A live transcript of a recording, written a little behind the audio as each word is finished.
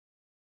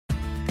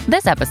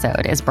This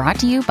episode is brought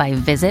to you by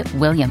Visit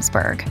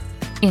Williamsburg.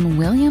 In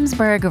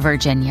Williamsburg,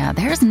 Virginia,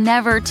 there's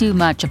never too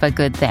much of a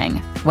good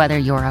thing. Whether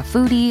you're a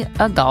foodie,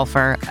 a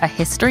golfer, a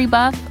history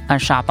buff, a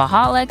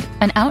shopaholic,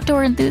 an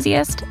outdoor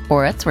enthusiast,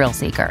 or a thrill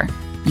seeker,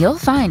 you'll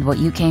find what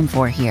you came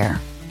for here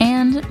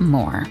and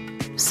more.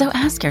 So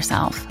ask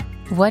yourself,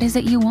 what is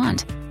it you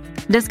want?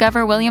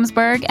 Discover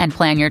Williamsburg and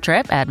plan your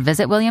trip at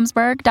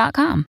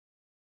visitwilliamsburg.com.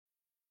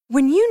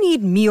 When you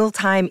need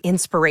mealtime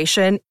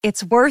inspiration,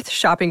 it's worth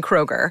shopping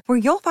Kroger, where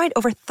you'll find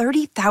over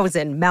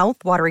 30,000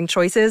 mouth-watering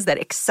choices that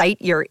excite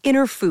your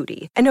inner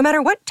foodie. And no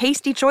matter what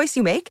tasty choice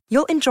you make,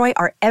 you'll enjoy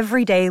our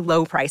everyday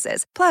low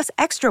prices, plus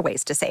extra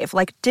ways to save,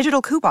 like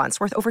digital coupons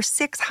worth over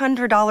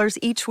 $600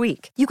 each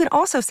week. You can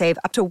also save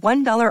up to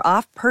 $1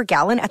 off per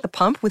gallon at the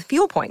pump with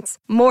fuel points.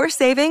 More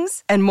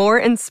savings and more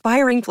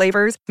inspiring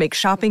flavors make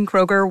shopping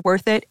Kroger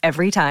worth it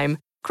every time.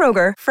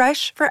 Kroger,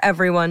 fresh for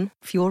everyone.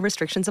 Fuel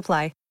restrictions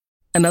apply.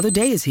 Another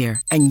day is here,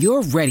 and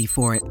you're ready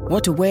for it.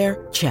 What to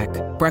wear? Check.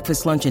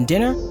 Breakfast, lunch, and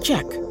dinner?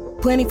 Check.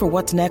 Planning for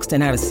what's next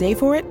and how to save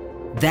for it?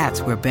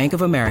 That's where Bank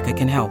of America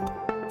can help.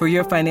 For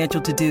your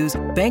financial to-dos,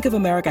 Bank of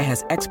America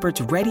has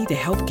experts ready to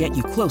help get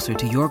you closer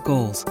to your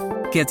goals.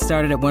 Get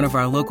started at one of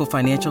our local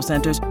financial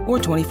centers or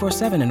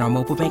 24/7 in our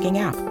mobile banking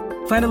app.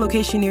 Find a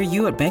location near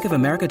you at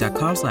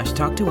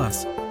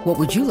bankofamerica.com/talktous. What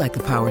would you like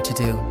the power to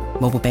do?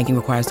 Mobile banking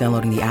requires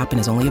downloading the app and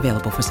is only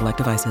available for select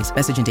devices.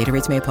 Message and data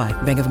rates may apply.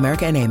 Bank of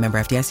America N.A., member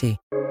FDIC.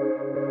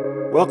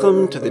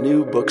 Welcome to the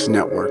New Books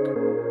Network.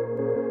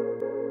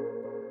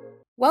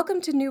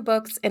 Welcome to New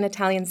Books in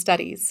Italian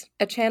Studies,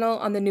 a channel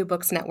on the New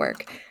Books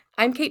Network.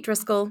 I'm Kate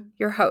Driscoll,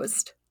 your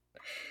host.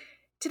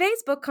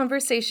 Today's book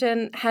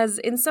conversation has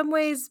in some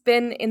ways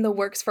been in the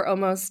works for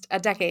almost a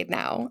decade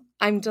now.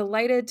 I'm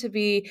delighted to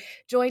be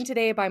joined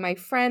today by my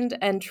friend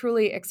and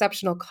truly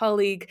exceptional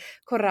colleague,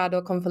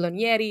 Corrado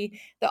Confalonieri,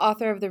 the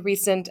author of the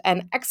recent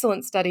and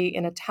excellent study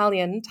in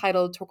Italian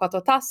titled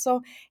Torquato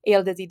Tasso e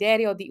il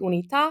desiderio di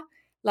unità,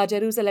 la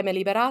Gerusalemme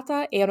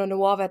liberata e una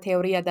nuova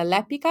teoria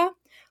dell'epica,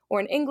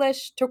 or in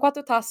English,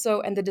 Torquato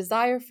Tasso and the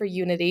Desire for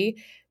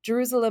Unity,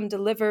 Jerusalem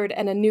Delivered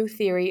and a New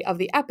Theory of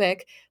the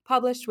Epic,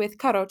 published with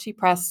Carocci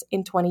Press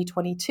in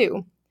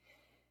 2022.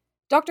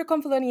 Dr.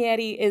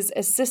 Confalonieri is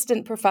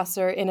assistant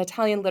professor in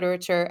Italian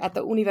literature at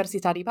the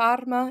Università di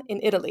Parma in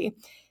Italy.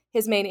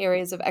 His main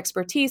areas of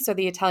expertise are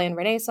the Italian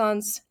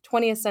Renaissance,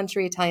 20th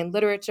century Italian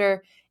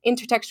literature,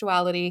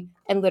 intertextuality,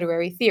 and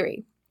literary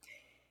theory.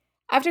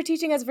 After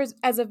teaching as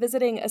a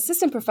visiting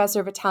assistant professor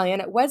of Italian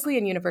at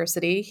Wesleyan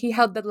University, he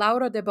held the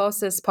Lauro de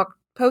Bossis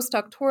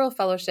postdoctoral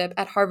fellowship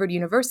at Harvard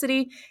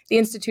University, the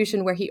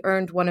institution where he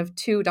earned one of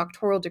two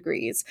doctoral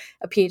degrees,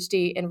 a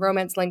PhD in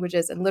Romance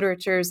Languages and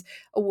Literatures,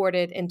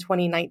 awarded in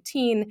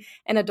 2019,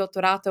 and a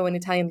dottorato in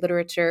Italian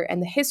literature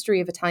and the history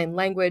of Italian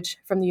language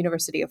from the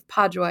University of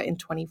Padua in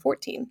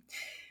 2014.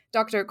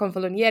 Dr.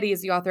 Confalonieri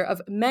is the author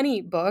of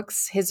many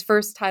books. His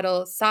first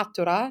title,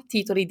 Satura,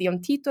 Titoli di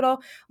un titolo,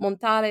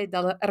 montare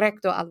dal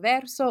recto al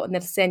verso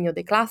nel segno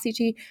dei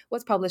classici,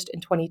 was published in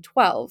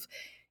 2012.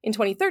 In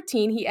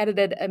 2013, he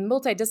edited a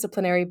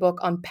multidisciplinary book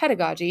on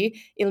pedagogy,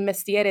 Il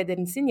mestiere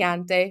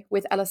dell'insegnante,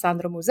 with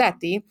Alessandro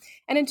Musetti,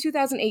 and in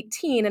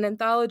 2018, an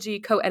anthology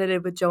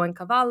co-edited with Joan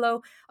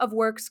Cavallo of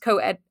works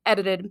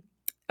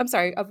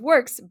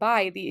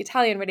by the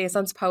Italian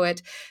Renaissance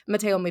poet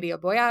Matteo Maria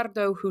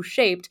Boiardo, who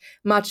shaped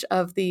much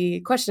of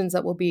the questions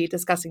that we'll be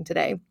discussing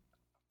today.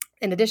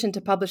 In addition to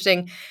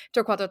publishing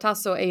Torquato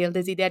Tasso e il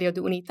desiderio di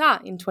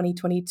unità in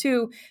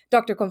 2022,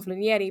 Dr.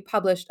 Confalonieri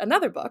published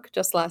another book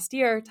just last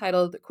year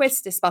titled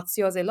Queste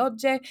spaziose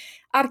logge,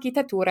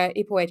 architettura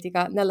e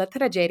poetica nella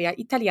tragedia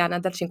italiana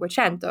del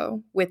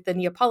Cinquecento, with the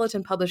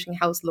Neapolitan publishing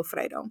house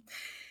Loffredo.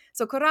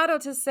 So, Corrado,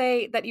 to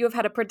say that you have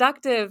had a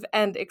productive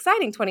and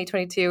exciting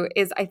 2022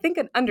 is, I think,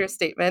 an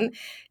understatement.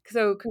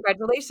 So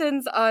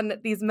congratulations on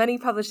these many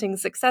publishing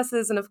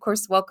successes, and of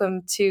course,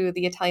 welcome to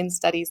the Italian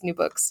Studies New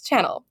Books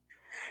channel.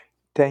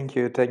 Thank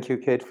you,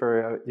 Kate,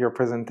 for your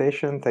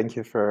presentation. Thank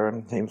you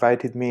for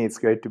inviting me. It's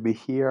great to be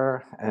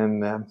here,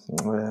 and I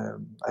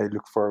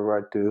look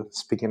forward to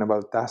speaking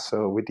about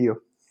Tasso with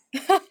you.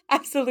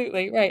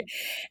 Absolutely, right.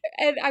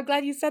 And I'm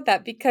glad you said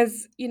that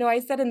because, I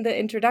said in the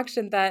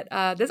introduction that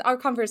our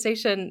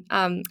conversation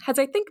has,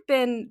 I think,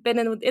 been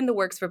in the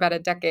works for about a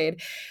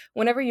decade.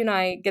 Whenever you and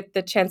I get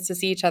the chance to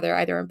see each other,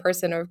 either in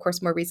person or, of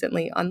course, more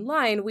recently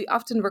online, we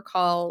often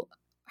recall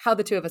how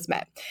the two of us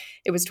met.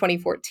 It was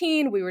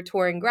 2014. We were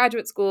touring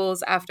graduate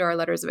schools after our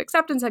letters of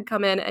acceptance had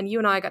come in, and you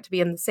and I got to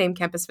be in the same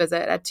campus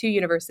visit at two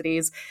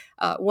universities,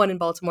 one in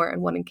Baltimore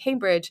and one in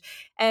Cambridge.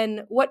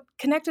 And what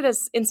connected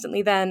us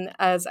instantly then,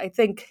 as I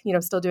think,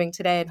 still doing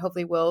today and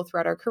hopefully will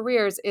throughout our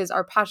careers, is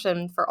our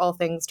passion for all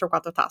things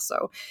Torquato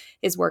Tasso,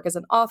 his work as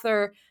an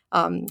author,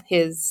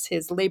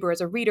 his labor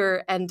as a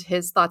reader, and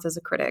his thoughts as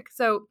a critic.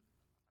 So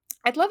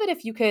I'd love it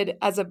if you could,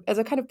 as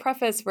a kind of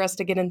preface for us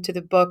to get into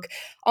the book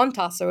on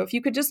Tasso, if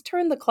you could just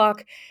turn the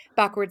clock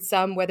backwards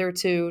some, whether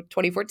to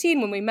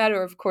 2014 when we met,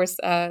 or of course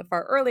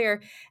far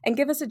earlier, and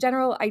give us a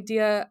general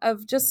idea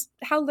of just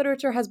how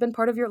literature has been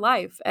part of your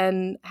life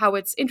and how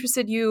it's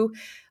interested you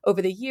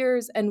over the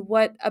years, and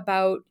what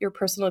about your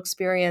personal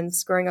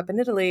experience growing up in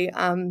Italy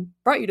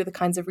brought you to the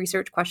kinds of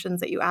research questions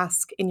that you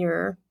ask in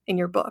your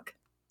book.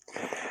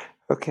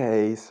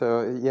 Okay,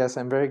 so yes,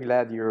 I'm very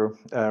glad you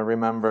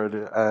remembered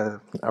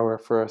our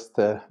first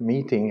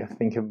meeting. I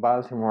think in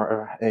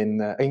Baltimore,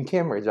 in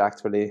Cambridge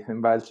actually. In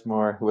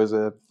Baltimore, it was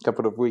a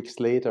couple of weeks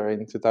later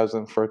in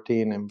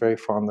 2014. I'm very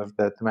fond of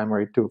that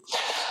memory too.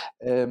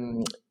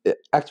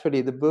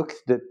 Actually, the book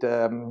that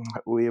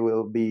we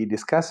will be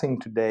discussing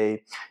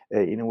today,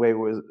 in a way,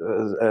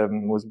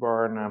 was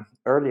born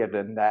earlier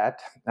than that.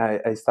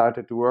 I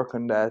started to work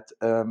on that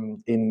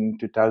in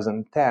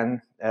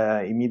 2010,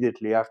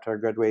 immediately after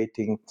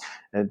graduating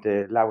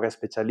the laurea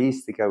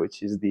specialistica,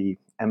 which is the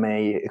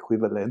MA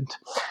equivalent,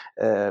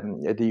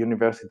 at the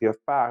University of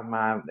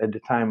Parma. At the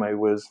time, I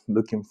was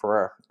looking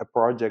for a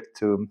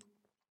project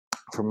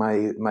for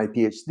my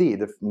PhD,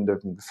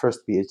 the first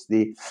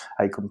PhD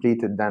I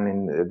completed then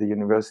in the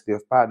University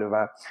of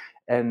Padova.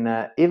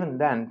 And even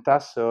then,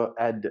 Tasso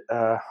had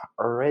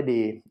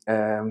already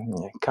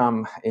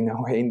come in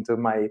a way into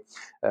my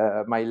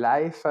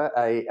life.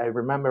 I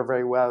remember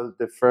very well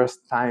the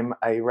first time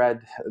I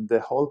read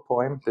the whole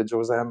poem, the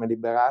Gerusalemme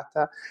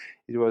Liberata.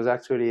 It was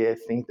actually, I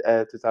think,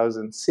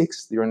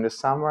 2006 during the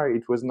summer.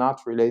 It was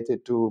not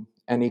related to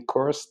any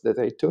course that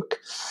I took.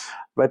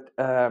 But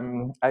I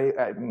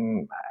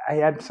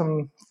had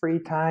some free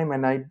time,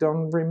 and I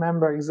don't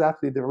remember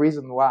exactly the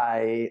reason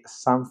why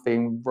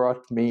something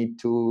brought me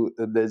to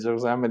the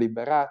Gerusalemme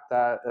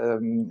Liberata.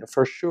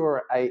 For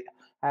sure, I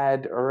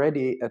had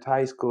already at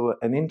high school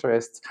an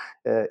interest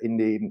in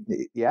the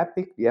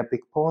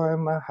epic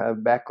poem,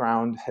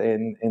 background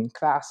in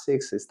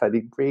classics. I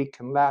studied Greek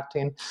and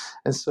Latin,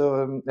 and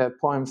so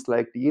poems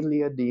like the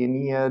Iliad, the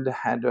Aeneid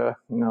had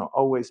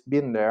always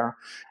been there.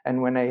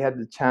 And when I had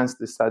the chance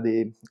to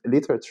study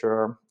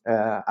literature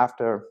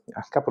after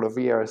a couple of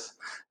years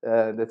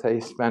that I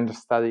spent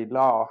studying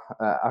law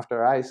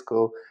after high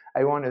school,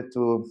 I wanted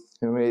to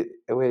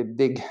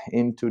dig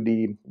into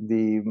the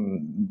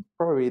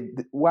probably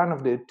one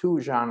of the two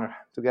genres,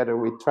 together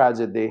with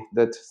tragedy,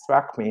 that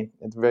struck me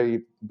at the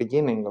very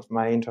beginning of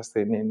my interest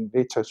in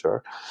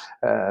literature.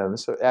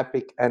 So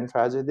epic and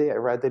tragedy. I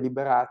read the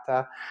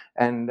Liberata,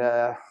 and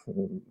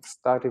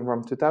starting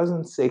from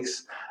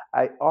 2006,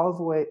 I've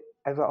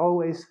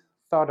always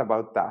thought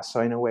about that. So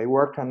in a way,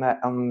 worked on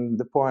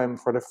the poem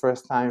for the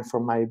first time for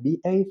my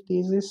BA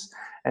thesis,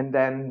 and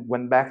then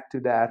went back to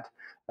that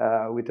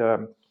with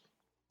a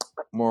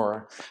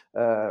more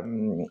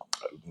in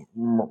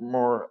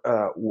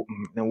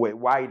a way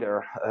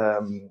wider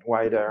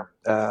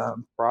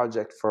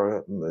project for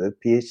a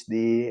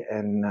PhD,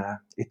 and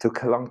it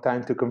took a long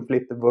time to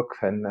complete the book,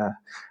 and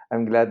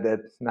I'm glad that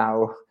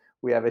now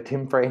we have it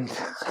in print.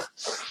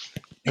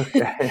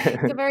 Okay.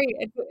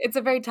 It's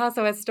a very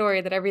Tasso-esque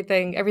story that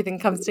everything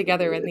comes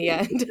together in the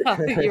end. All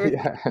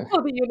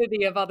the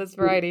unity of all this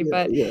variety.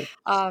 But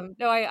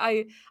no,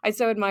 I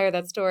so admire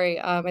that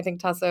story. I think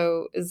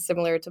Tasso is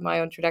similar to my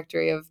own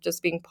trajectory of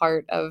just being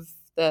part of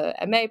the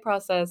MA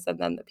process and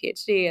then the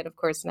PhD, and of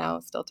course now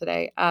still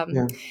today.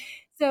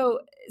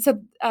 So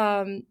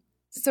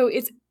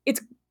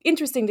it's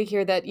interesting to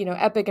hear that,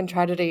 epic and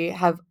tragedy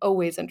have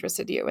always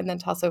interested you. And then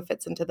Tasso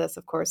fits into this,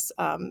 of course,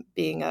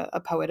 being a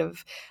poet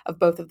of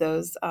both of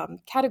those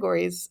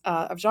categories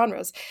of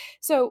genres.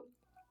 So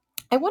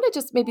I want to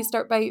just maybe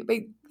start by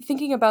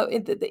thinking about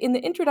in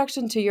the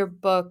introduction to your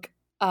book,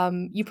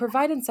 you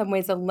provide in some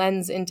ways a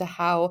lens into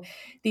how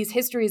these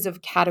histories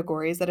of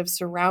categories that have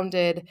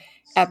surrounded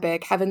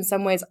epic have in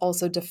some ways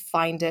also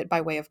defined it by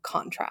way of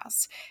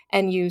contrast.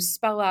 And you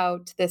spell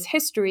out this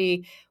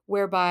history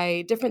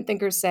whereby different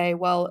thinkers say,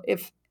 well,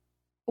 if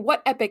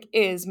what epic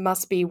is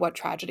must be what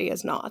tragedy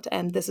is not.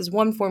 And this is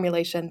one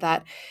formulation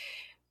that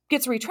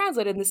gets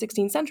retranslated in the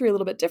 16th century a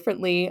little bit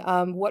differently.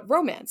 What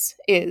romance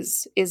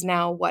is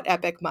now what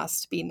epic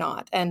must be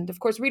not. And of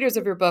course, readers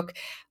of your book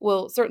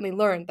will certainly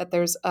learn that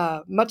there's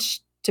much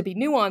to be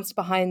nuanced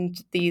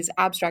behind these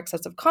abstract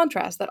sets of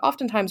contrast that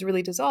oftentimes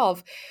really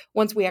dissolve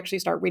once we actually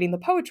start reading the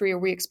poetry or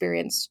we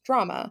experience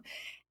drama.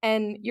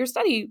 And your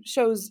study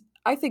shows,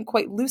 I think,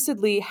 quite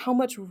lucidly how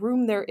much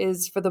room there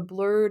is for the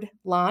blurred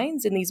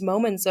lines in these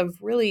moments of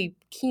really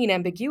keen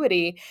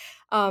ambiguity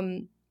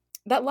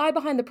that lie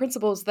behind the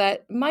principles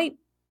that might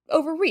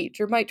overreach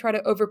or might try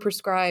to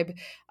overprescribe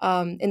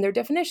in their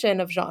definition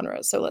of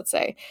genres. So let's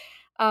say.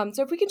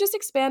 So if we can just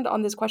expand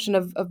on this question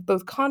of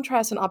both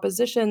contrast and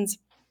oppositions,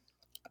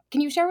 can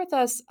you share with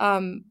us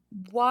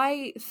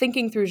why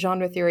thinking through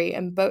genre theory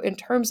and in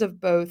terms of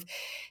both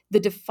the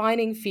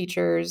defining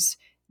features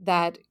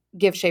that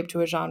give shape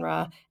to a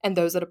genre and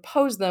those that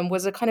oppose them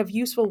was a kind of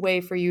useful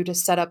way for you to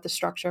set up the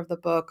structure of the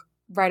book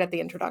right at the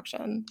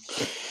introduction?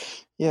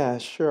 Yeah,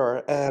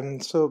 sure.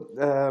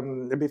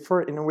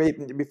 Before, in a way,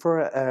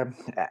 before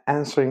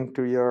answering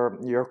to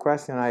your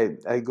question,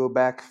 I go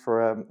back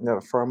for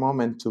a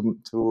moment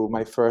to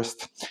my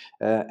first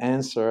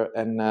answer,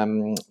 and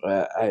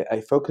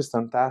I focused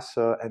on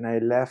Tasso, and I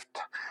left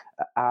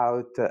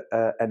out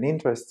an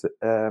interest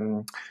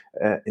in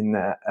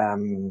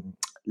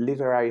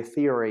literary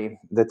theory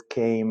that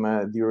came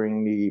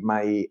during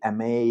my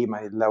MA,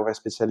 my laurea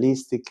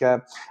specialistica.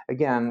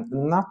 Again,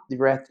 not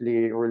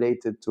directly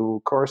related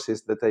to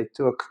courses that I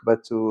took,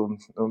 but to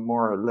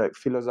more like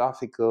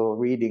philosophical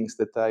readings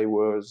that I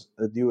was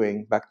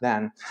doing back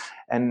then.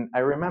 And I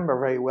remember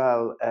very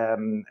well,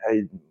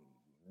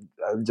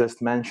 I'll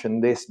just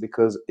mention this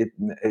because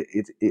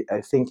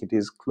I think it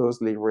is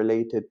closely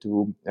related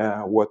to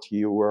what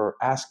you were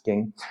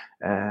asking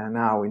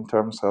now in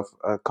terms of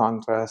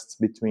contrasts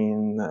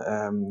between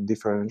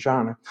different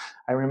genres.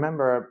 I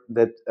remember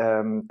that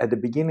at the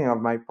beginning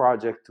of my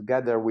project,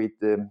 together with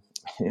the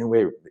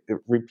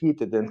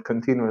repeated and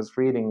continuous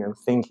reading and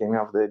thinking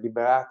of the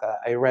Liberata,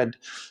 I read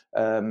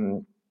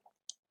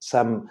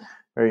some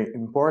very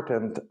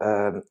important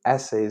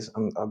essays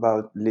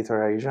about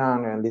literary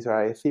genre and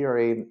literary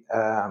theory,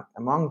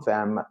 among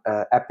them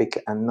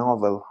Epic and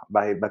Novel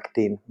by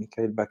Bakhtin,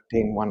 Mikhail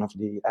Bakhtin, one of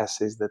the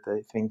essays that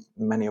I think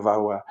many of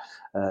our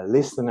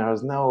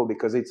listeners know,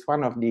 because it's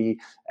one of the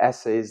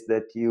essays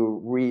that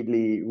you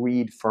really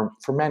read for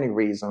many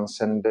reasons,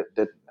 and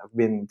that have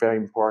been very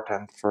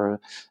important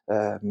for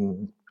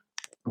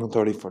not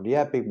only for the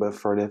epic, but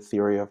for the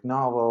theory of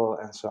novel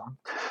and so on.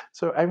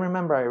 So I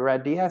remember I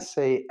read the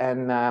essay,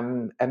 and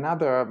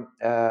another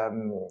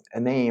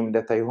name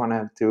that I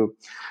wanted to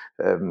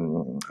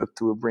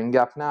bring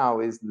up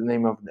now is the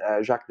name of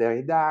Jacques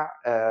Derrida.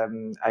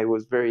 I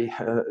was very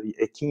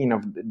keen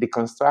of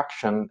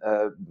deconstruction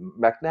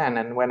back then,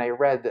 and when I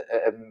read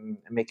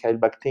Mikhail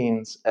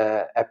Bakhtin's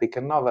epic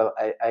and novel,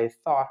 I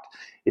thought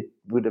it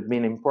would have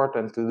been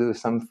important to do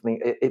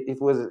something. It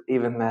was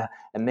even a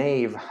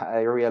naive,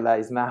 I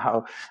realize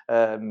now,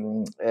 a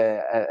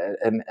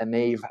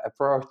naive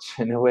approach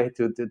in a way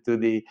to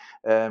the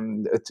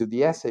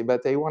essay,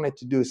 but I wanted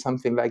to do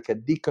something like a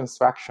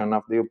deconstruction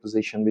of the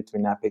opposition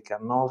between epic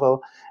and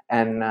novel,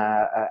 and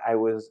I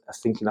was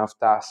thinking of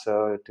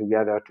Tasso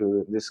together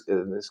to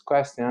this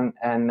question,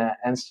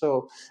 and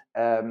so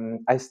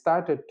I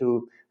started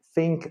to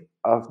think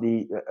of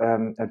in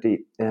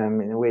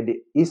a way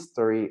the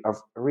history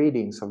of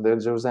readings of the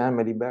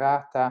Giuseppe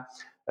Liberata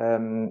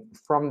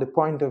from the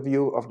point of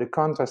view of the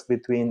contrast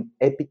between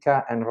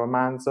epica and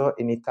romanzo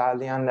in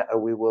Italian.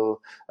 We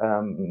will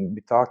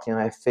be talking,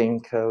 I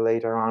think,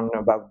 later on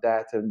about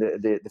that,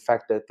 the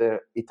fact that the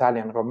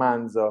Italian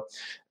romanzo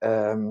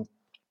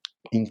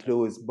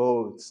includes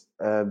both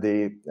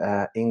the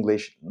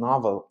English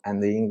novel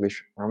and the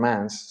English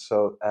romance.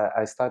 So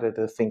I started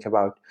to think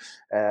about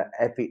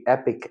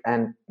epic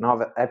and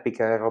novel,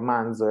 epica and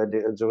romanzo,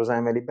 the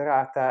Giuseppe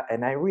Liberata,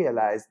 and I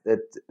realized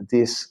that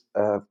this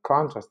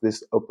contrast,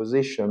 this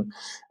opposition,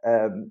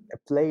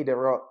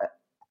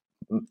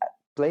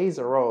 plays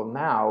a role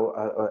now,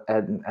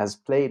 and has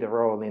played a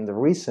role in the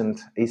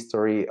recent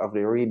history of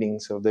the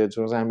readings of the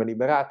Giuseppe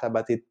Liberata,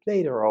 but it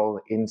played a role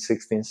in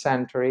 16th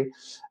century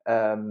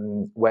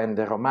when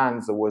the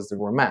romanzo was the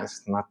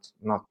romance, not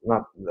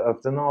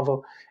of the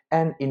novel.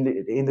 And in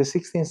the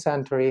 16th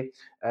century,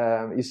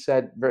 you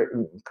said very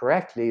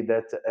correctly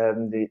that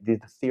the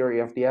theory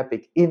of the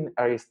epic in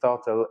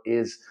Aristotle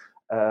is,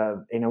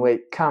 in a way,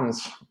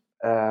 comes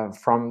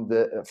from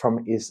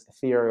his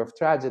theory of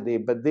tragedy,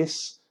 but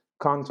this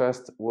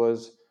contrast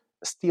was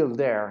still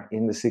there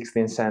in the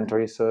 16th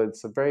century. So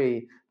it's a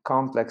very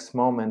complex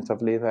moment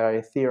of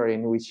literary theory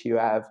in which you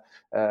have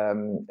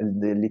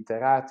the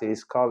literati,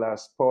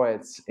 scholars,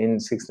 poets in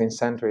 16th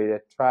century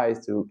that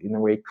tries to, in a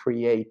way,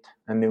 create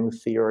a new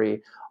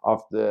theory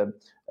of the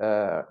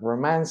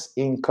romance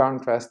in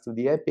contrast to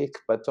the epic,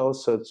 but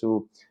also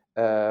to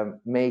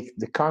make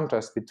the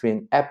contrast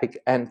between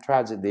epic and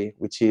tragedy,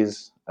 which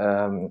is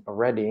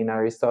already in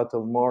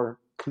Aristotle more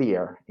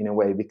clear in a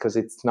way, because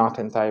it's not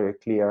entirely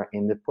clear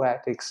in the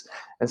Poetics.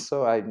 And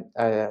so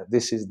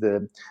this is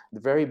the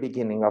very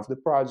beginning of the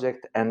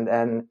project, and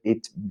then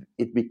it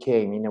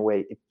became, in a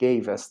way, it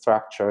gave a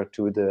structure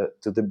to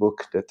the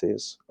book that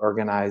is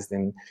organized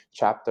in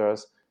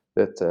chapters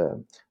that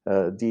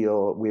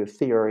deal with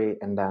theory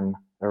and then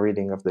a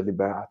reading of the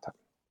Liberata.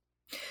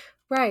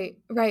 Right.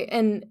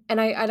 And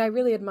I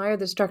really admire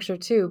the structure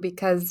too,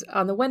 because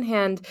on the one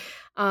hand,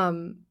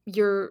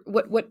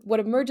 what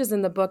emerges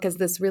in the book as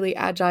this really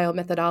agile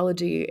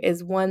methodology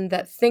is one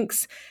that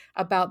thinks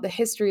about the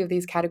history of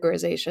these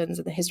categorizations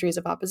and the histories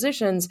of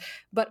oppositions,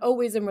 but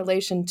always in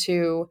relation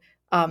to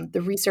the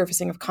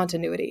resurfacing of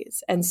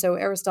continuities. And so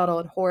Aristotle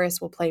and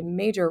Horace will play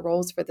major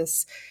roles for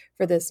this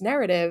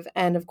narrative,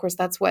 and of course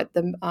that's what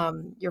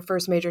your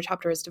first major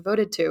chapter is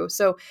devoted to.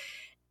 So.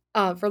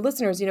 For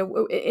listeners,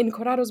 in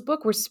Corrado's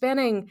book, we're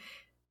spanning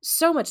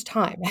so much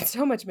time and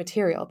so much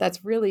material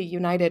that's really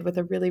united with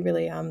a really,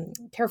 really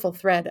careful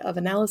thread of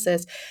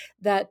analysis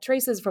that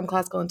traces from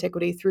classical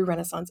antiquity through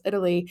Renaissance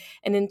Italy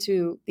and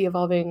into the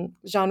evolving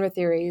genre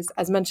theories,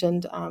 as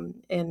mentioned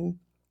in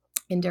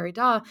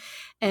Derrida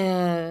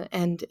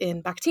and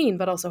in Bakhtin,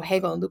 but also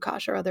Hegel and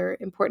Lukács are other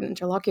important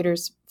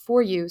interlocutors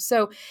for you.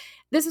 So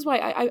this is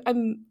why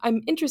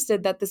I'm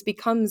interested that this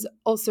becomes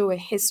also a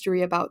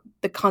history about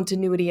the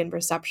continuity and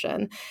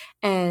reception,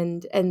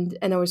 and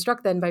I was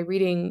struck then by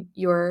reading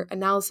your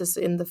analysis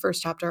in the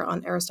first chapter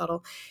on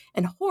Aristotle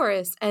and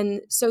Horace,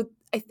 and so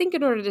I think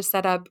in order to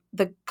set up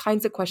the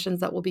kinds of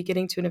questions that we'll be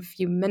getting to in a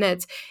few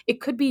minutes,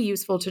 it could be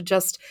useful to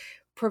just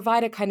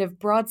provide a kind of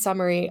broad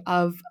summary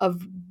of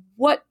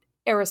what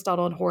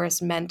Aristotle and Horace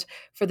meant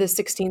for the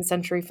 16th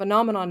century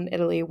phenomenon in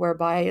Italy,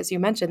 whereby, as you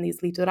mentioned,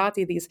 these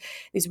literati, these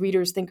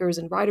readers, thinkers,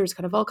 and writers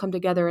kind of all come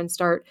together and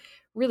start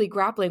really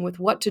grappling with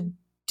what to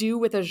do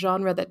with a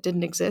genre that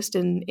didn't exist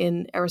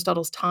in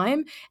Aristotle's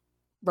time,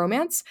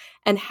 romance,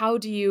 and how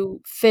do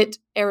you fit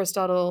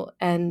Aristotle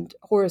and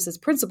Horace's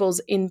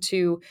principles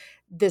into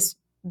this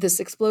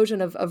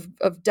explosion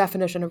of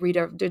definition of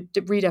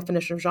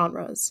redefinition of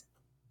genres.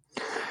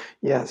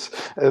 Yes.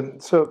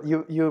 So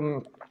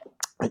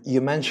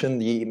you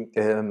mentioned the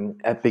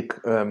epic,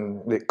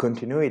 the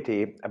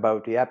continuity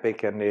about the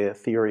epic and the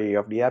theory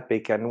of the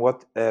epic, and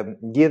what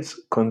gives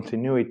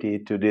continuity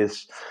to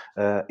this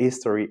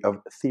history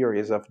of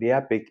theories of the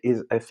epic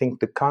is, I think,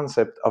 the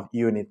concept of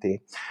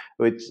unity,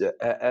 which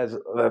has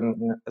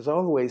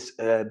always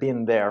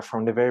been there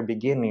from the very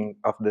beginning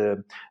of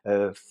the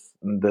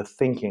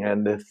thinking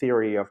and the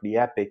theory of the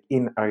epic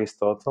in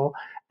Aristotle,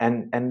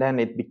 and then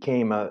it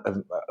became I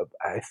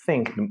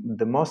think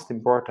the most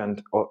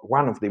important, or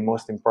one of the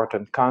most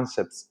important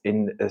concepts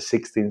in the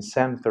 16th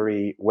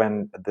century,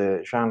 when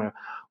the genre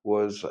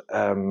was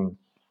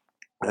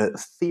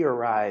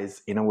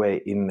theorized in a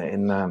way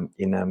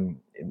in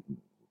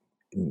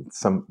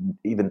some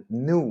even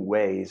new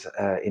ways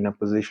in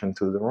opposition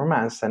to the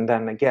Romance, and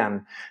then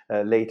again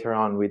later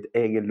on with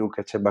Hegel,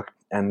 Lukács,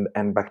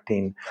 and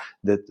Bakhtin,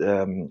 that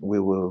we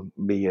will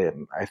be,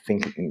 I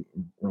think,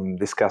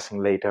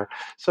 discussing later.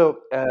 So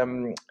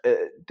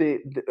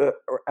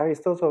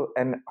Aristotle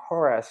and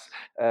Horace,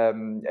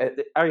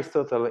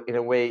 Aristotle, in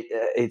a way,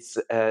 it's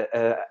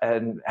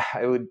and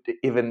I would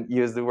even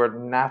use the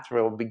word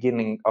natural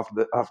beginning of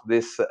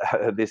this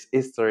this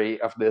history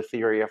of the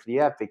theory of the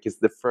epic. Is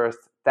the first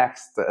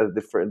text.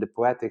 The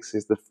Poetics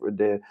is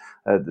the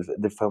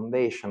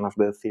foundation of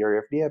the theory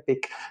of the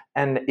epic,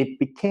 and it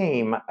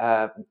became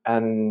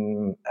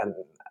an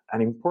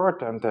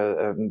important,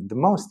 the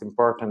most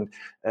important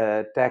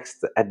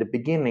text at the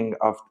beginning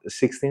of the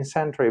 16th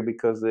century,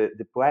 because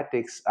the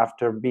Poetics,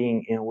 after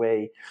being in a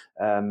way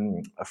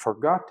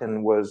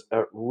forgotten, was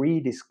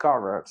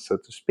rediscovered, so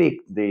to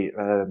speak. The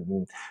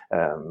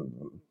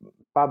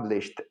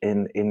published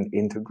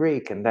into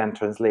Greek and then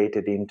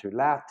translated into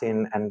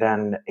Latin, and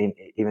then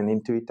even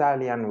into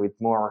Italian, with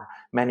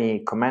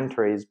many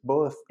commentaries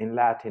both in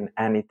Latin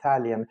and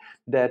Italian,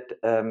 that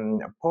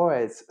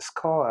poets,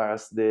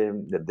 scholars,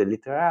 the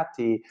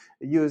literati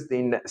used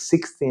in the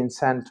 16th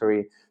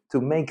century to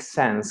make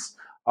sense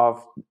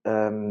of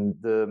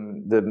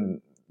the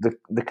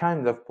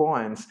kind of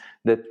poems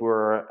that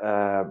were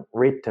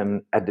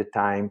written at the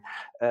time.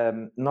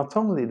 Not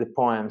only the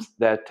poems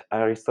that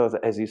Aristotle,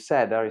 as you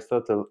said,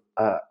 Aristotle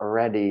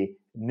already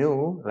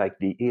knew, like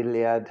the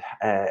Iliad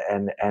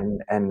and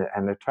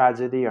the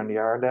tragedy on the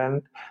other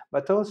hand,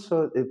 but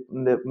also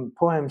the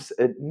poems,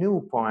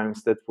 new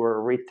poems that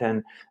were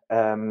written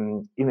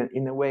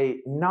in a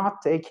way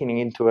not taking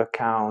into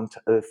account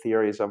the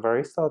theories of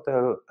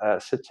Aristotle,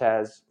 such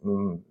as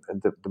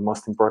the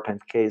most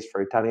important case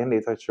for Italian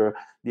literature,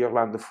 the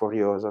Orlando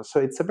Furioso. So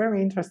it's a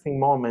very interesting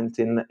moment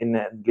in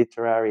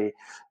literary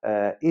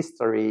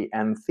history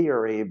and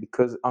theory,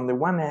 because on the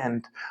one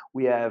hand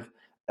we have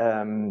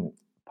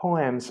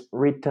poems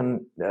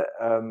written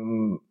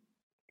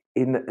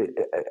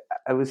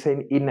I would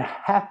say in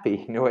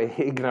happy, in a way,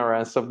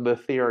 ignorance of the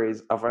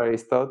theories of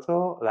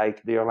Aristotle,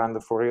 like the Orlando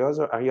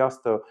Furioso.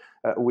 Ariosto,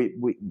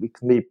 we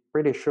can be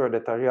pretty sure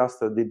that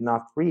Ariosto did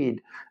not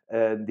read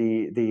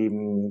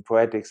the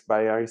Poetics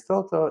by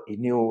Aristotle. He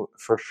knew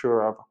for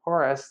sure of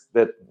Horace.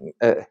 That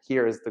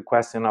here is the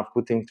question of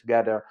putting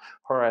together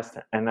Horace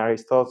and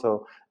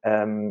Aristotle.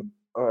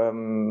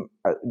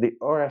 The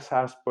Horace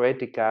Ars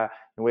Poetica,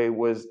 in a way,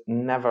 was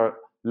never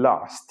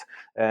lost.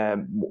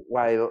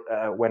 While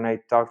when I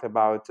talked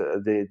about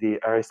the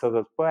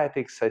Aristotle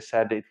Poetics, I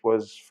said it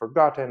was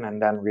forgotten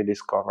and then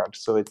rediscovered.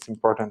 So it's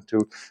important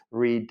to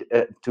read,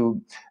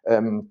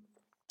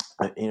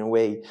 in a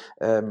way,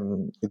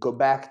 go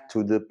back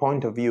to the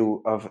point of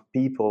view of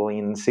people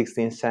in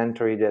 16th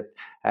century that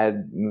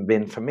had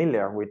been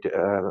familiar with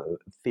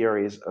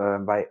theories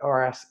by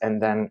Horace,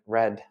 and then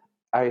read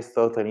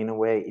Aristotle in a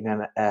way, in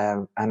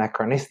an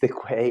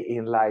anachronistic way,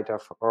 in light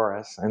of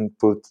Horace, and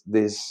put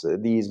these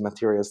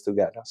materials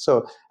together.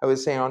 So I would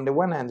say, on the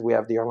one hand, we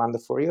have the Orlando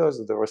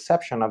Furioso, the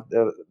reception of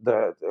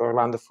the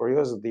Orlando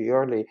Furioso, the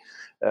early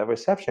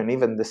reception,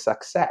 even the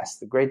success,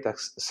 the great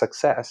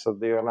success of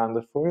the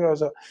Orlando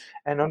Furioso,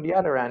 and on the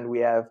other hand, we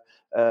have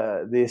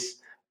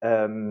this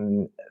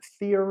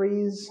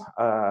theories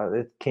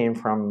that came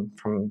from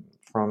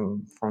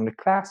the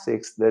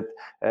classics that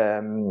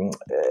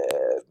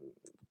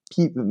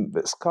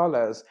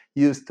scholars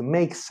used to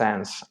make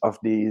sense of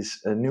these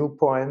new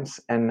poems,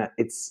 and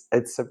it's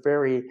a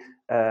very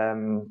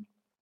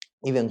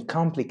even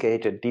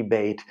complicated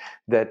debate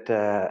that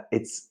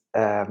it's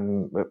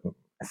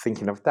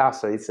thinking of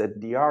Tasso, it's at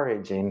the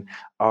origin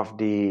of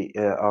the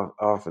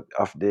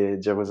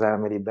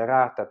Gerusalemme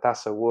Liberata.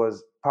 Tasso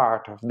was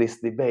part of this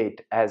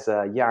debate as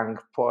a young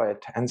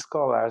poet and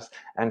scholars,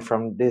 and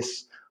from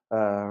this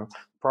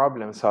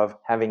problems of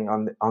having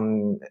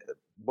on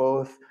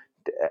both,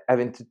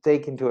 having to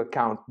take into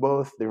account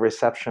both the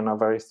reception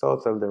of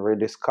Aristotle, the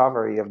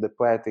rediscovery of the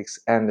poetics,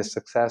 and the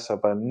success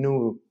of a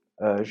new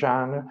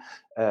genre,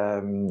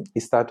 he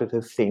started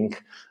to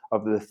think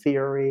of the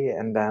theory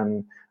and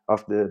then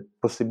of the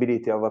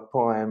possibility of a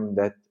poem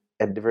that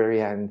at the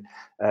very end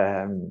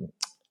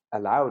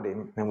allowed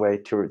him in a way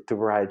to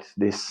write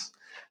this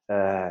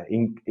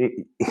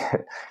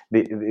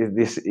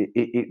this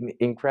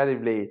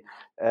incredibly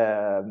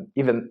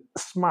even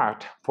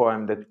smart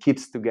poem that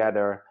keeps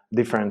together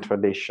different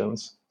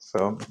traditions.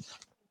 So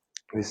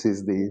this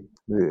is the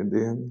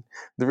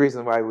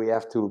reason why we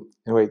have to,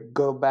 in a way,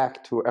 go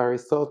back to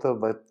Aristotle,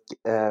 but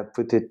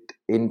put it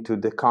into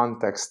the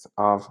context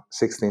of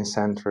 16th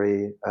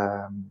century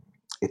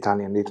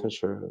Italian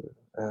literature.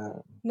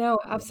 No,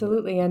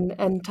 absolutely.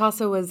 And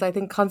Tasso was, I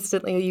think,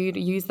 constantly, you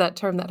use that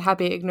term, that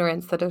happy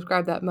ignorance, that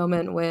described that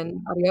moment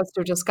when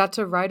Ariosto just got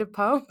to write a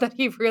poem that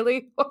he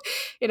really,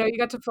 you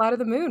got to fly to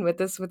the moon with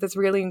this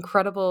really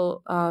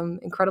incredible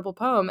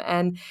poem.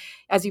 And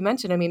as you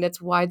mentioned, I mean,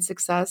 its wide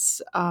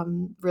success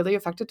really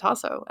affected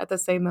Tasso at the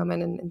same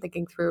moment, and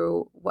thinking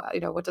through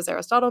what does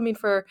Aristotle mean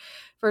for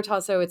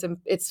Tasso.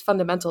 It's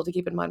fundamental to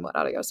keep in mind what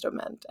Ariosto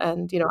meant,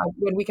 and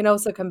when we can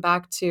also come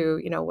back to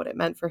what it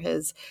meant for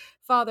his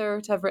father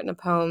to have written a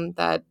poem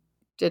that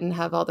didn't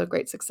have all the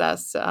great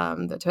success,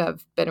 that to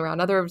have been around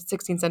other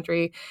 16th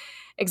century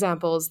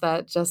examples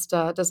that just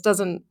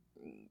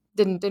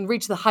didn't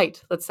reach the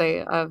height, let's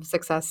say, of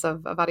success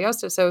of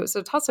Ariosto.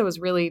 So Tasso was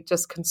really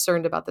just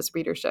concerned about this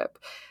readership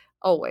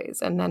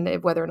always, and then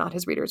whether or not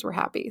his readers were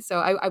happy. So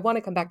I want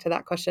to come back to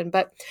that question,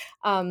 but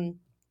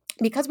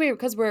because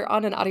we're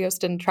on an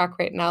Ariostan track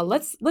right now,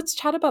 let's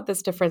chat about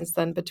this difference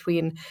then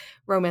between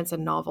romance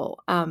and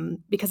novel.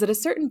 Because at a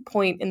certain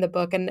point in the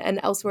book and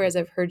elsewhere, as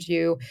I've heard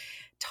you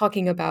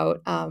talking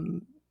about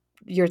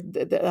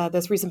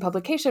this recent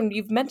publication,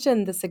 you've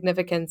mentioned the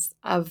significance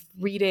of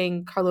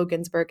reading Carlo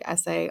Ginzburg's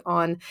essay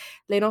on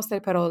le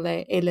nostre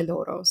parole e le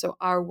loro, so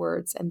our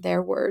words and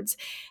their words.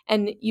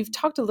 And you've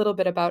talked a little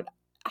bit about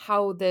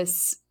how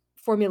this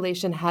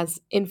formulation has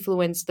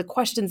influenced the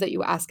questions that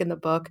you ask in the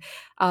book,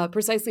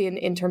 precisely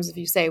in terms of,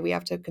 you say, we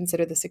have to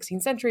consider the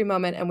 16th century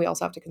moment, and we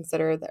also have to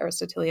consider the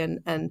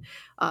Aristotelian and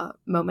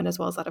moment as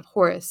well as that of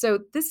Horace. So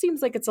this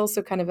seems like it's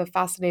also kind of a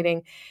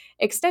fascinating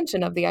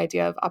extension of the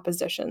idea of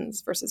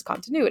oppositions versus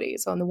continuity.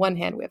 So on the one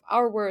hand, we have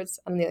our words,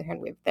 on the other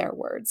hand, we have their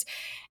words.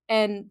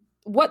 And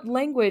what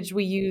language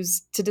we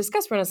use to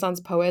discuss Renaissance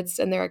poets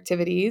and their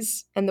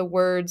activities and the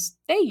words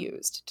they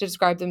used to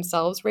describe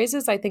themselves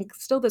raises, I think,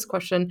 still this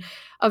question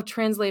of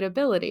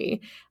translatability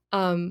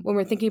when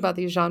we're thinking about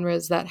these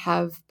genres that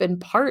have been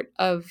part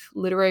of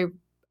literary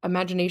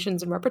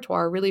imaginations and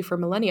repertoire really for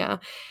millennia.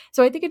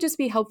 So I think it'd just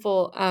be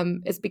helpful,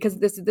 is because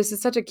this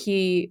is such a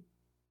key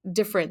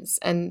difference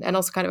and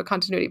also kind of a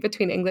continuity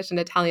between English and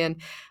Italian.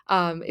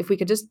 If we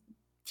could just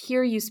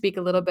hear you speak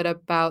a little bit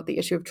about the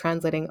issue of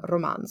translating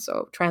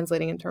romanzo,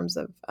 translating in terms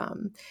of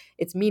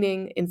its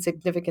meaning, in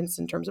significance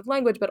in terms of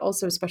language, but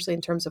also especially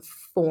in terms of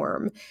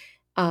form,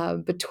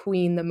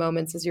 between the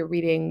moments as you're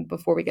reading,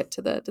 before we get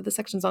to the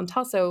sections on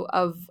Tasso,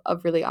 of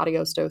really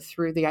Ariosto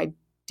through the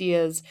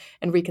ideas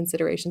and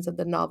reconsiderations of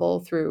the novel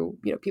through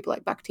people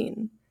like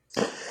Bakhtin.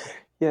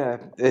 Yeah,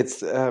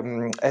 it's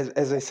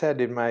as I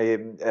said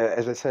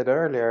as I said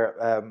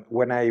earlier,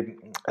 when I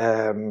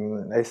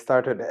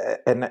started,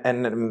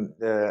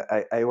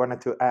 I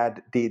wanted to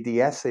add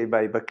the essay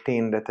by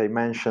Bakhtin that I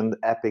mentioned,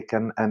 epic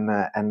and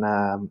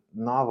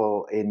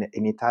novel in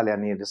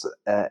Italian is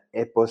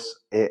epos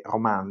e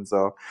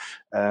romanzo.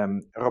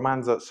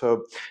 Romanzo.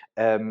 So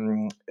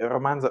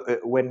romanzo.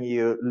 When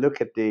you look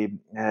at the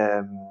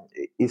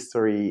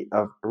history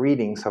of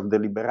readings of the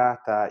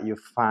Liberata, you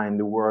find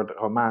the word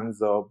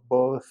romanzo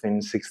both in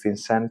 16th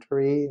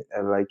century,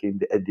 like in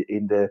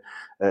the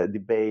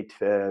debate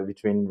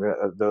between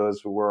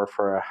those who were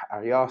for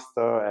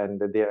Ariosto and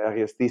the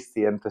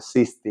Ariostisti and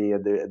Tassisti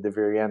at the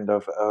very end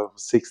of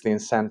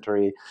 16th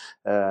century.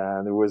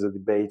 There was a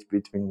debate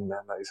between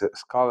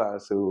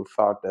scholars who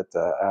thought that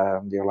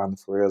the Orlando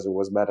Furioso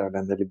was better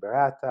than the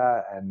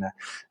Liberata,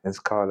 and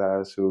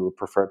scholars who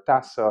prefer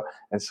Tasso,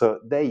 and so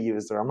they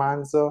use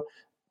romanzo.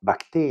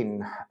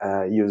 Bakhtin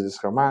uses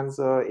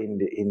romanzo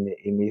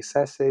in his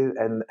essays,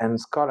 and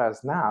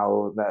scholars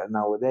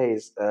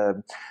nowadays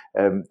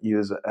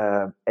use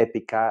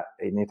epica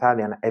in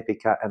Italian,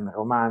 epica and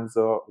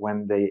romanzo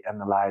when they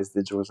analyze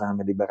the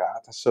Gerusalemme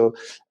Liberata. So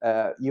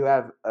you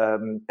have,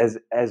 as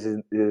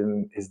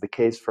is the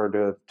case for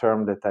the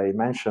term that I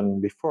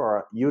mentioned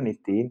before,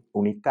 unity,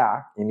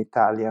 unità in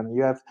Italian.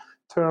 You have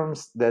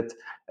terms that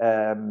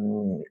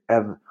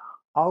have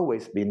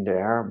always been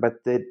there,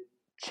 but they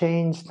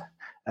changed.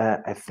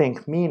 I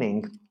think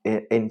meaning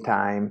in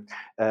time,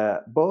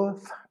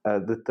 both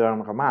the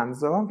term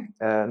romanzo,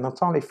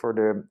 not only for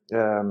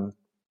the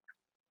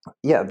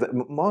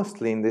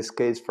mostly in this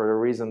case for the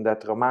reason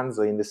that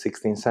romanzo in the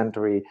 16th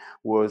century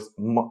was,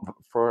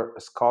 for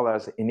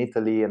scholars in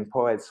Italy and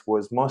poets,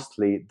 was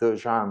mostly the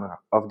genre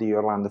of the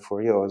Orlando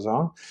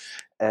Furioso.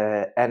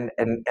 And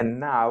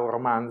now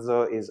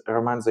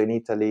romanzo in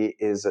Italy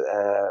is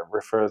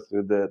refers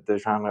to the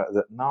genre,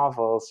 the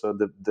novel, so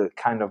the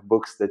kind of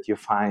books that you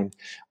find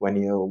when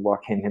you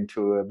walk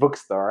into a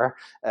bookstore.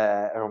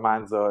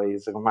 Romanzo,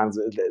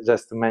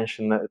 just to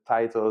mention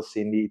titles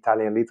in the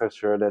Italian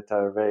literature that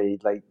are very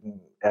like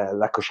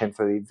La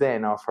Coscienza di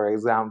Zeno, for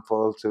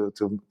example, to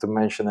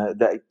mention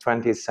the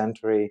 20th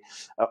century,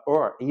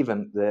 or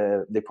even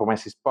the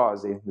Promessi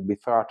Sposi, the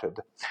Betrothed.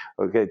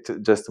 Okay,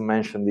 just to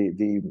mention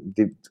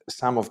the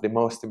some of the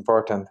most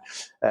important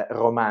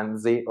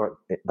romanzi,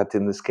 but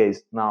in this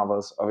case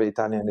novels of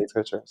Italian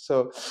literature.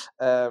 So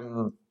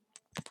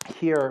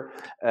here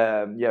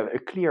you have a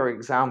clear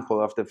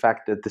example of the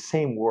fact that the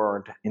same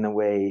word, in a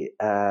way,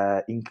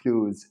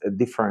 includes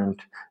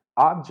different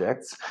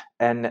objects,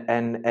 and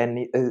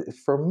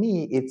for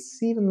me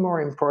it's even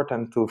more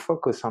important to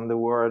focus on the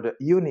word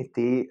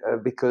unity,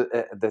 because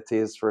that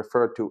is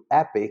referred to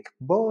epic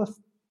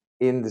both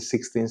in the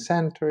 16th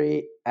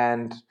century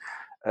and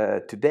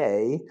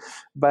today,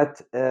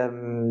 but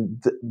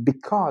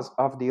because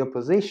of the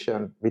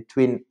opposition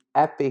between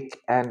epic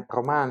and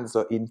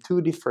romanzo in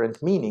two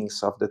different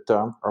meanings of the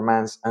term,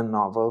 romance and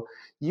novel,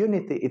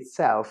 unity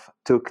itself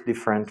took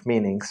different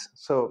meanings.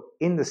 So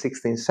in the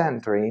 16th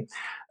century,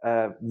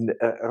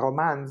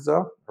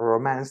 romanzo,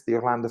 romance di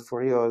Orlando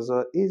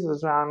Furioso, is a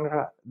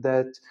genre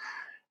that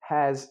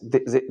has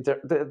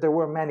there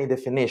were many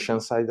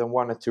definitions. I don't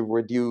want to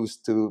reduce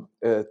to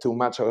too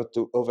much or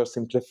to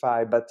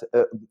oversimplify, but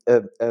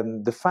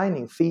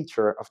defining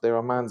feature of the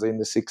romanzo in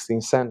the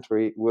 16th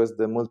century was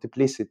the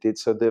multiplicity.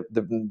 So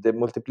the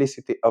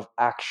multiplicity of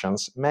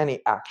actions,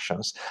 many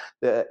actions.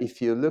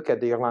 If you look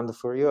at the Orlando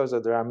Furioso,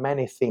 there are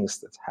many things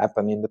that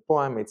happen in the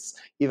poem. It's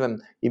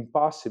even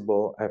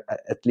impossible,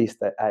 at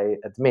least I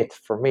admit,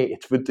 for me,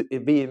 it would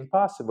be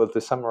impossible to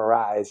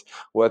summarize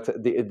what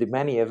the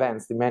many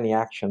events, the many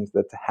actions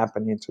that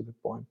happen into the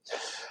poem.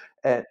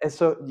 And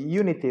so the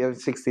unity of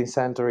the 16th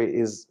century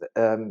is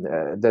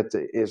that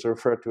is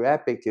referred to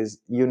epic is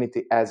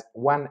unity as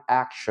one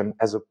action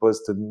as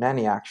opposed to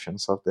many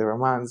actions of the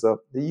romanzo.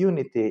 The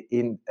unity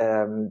in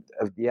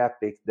of the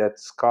epic that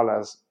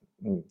scholars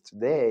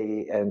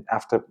today, and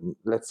after,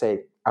 let's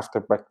say,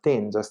 after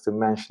Bakhtin, just to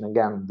mention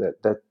again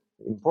that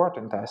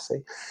important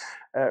essay,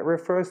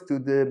 refers to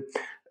the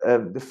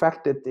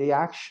fact that the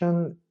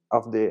action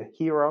of the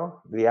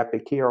hero, the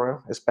epic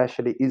hero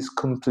especially, is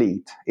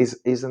complete,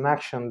 is an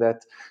action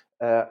that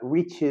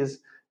reaches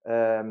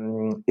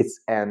its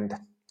end,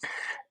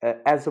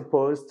 as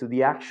opposed to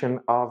the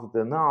action of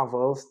the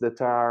novels that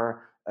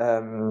are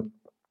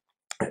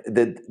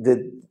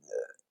that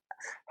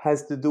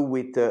has to do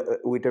with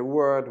a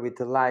world, with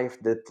a life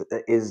that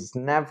is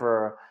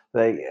never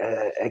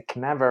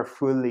can never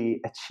fully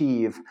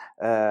achieve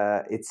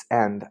its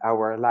end.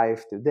 Our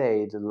life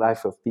today, the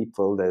life of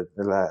people that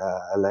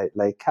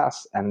like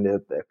us, and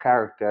the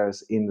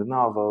characters in the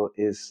novel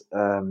is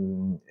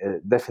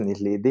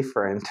definitely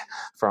different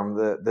from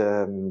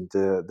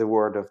the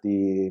world of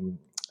the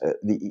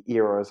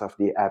heroes of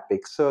the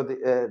epic. So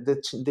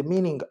the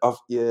meaning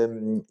of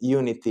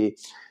unity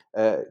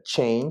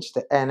changed,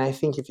 and I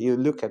think if you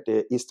look at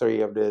the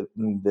history of the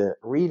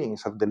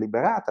readings of the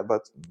Liberata,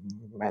 but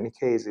in many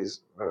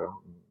cases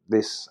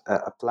this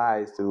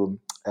applies to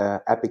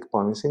epic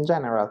poems in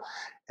general,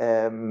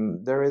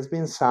 there has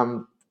been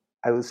some,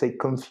 I would say,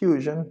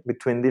 confusion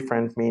between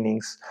different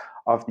meanings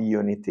of the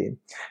unity.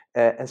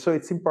 And so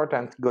it's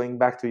important, going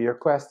back to your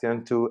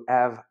question, to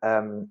have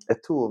a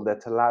tool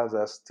that allows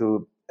us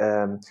to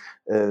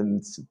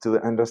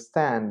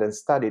understand and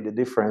study the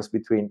difference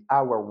between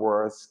our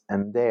words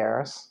and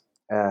theirs,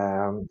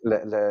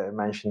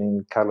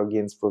 mentioning Carlo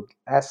Ginzburg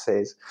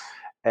essays,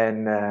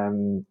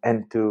 and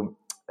to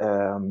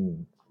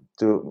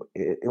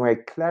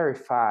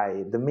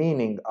clarify the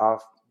meaning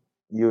of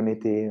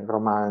unity,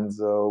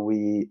 romanzo,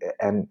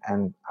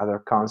 and other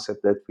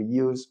concepts that we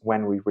use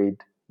when we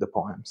read the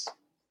poems.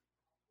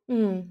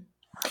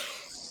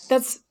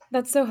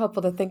 That's so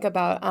helpful to think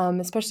about,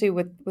 especially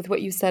with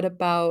what you said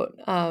about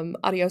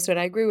Ariosto. And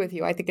I agree with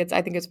you. I think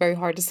it's very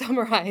hard to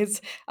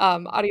summarize.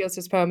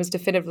 Ariosto's poem is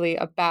definitively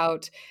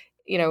about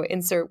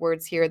insert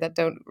words here that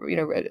don't,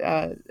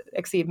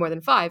 exceed more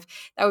than 5,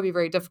 that would be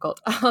very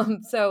difficult.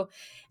 But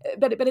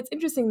it's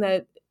interesting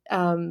that,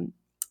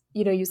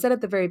 you said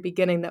at the very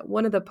beginning that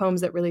one of the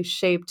poems that really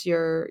shaped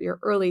your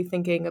early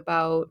thinking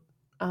about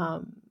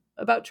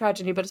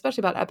tragedy, but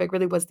especially about epic,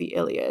 really was the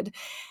Iliad.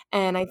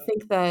 And I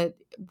think that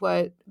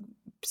what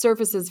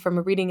surfaces from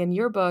a reading in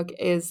your book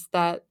is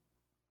that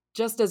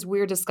just as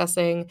we're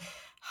discussing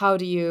how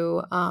do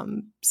you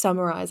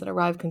summarize and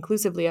arrive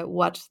conclusively at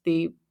what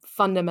the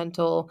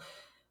fundamental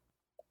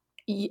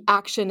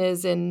action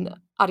is in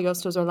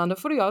Ariosto's Orlando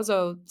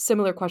Furioso,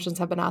 similar questions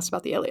have been asked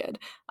about the Iliad.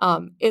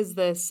 Is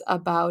this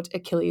about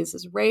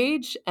Achilles'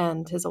 rage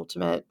and his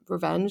ultimate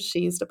revenge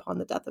seized upon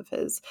the death of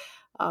his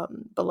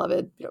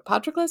beloved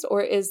Patroclus,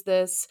 or is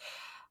this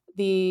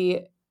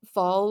the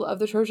fall of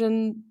the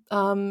Trojan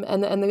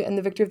and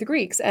the victory of the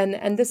Greeks?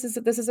 And this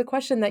is a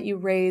question that you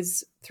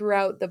raise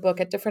throughout the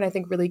book at different, I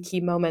think, really key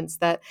moments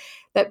that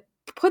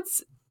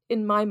puts,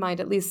 in my mind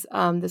at least,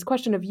 this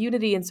question of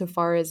unity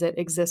insofar as it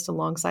exists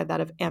alongside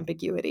that of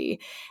ambiguity.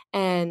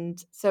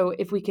 And so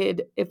if we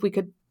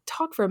could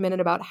talk for a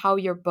minute about how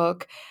your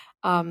book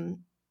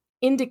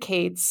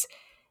indicates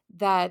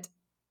that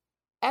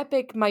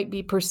epic might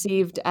be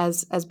perceived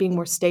as being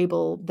more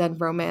stable than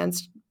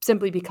romance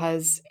simply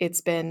because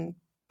it's been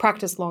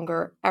practiced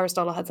longer.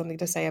 Aristotle had something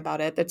to say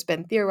about it. That's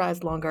been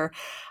theorized longer.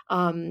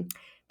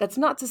 That's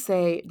not to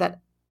say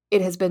that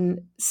it has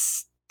been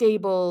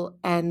stable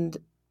and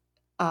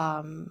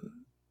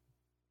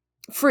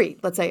free,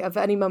 let's say, of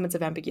any moments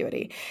of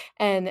ambiguity.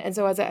 And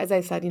so as I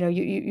said,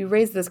 you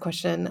raised this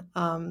question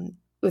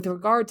with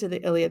regard to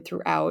the Iliad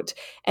throughout,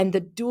 and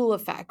the dual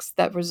effects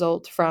that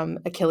result from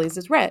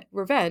Achilles'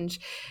 revenge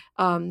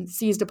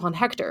seized upon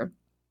Hector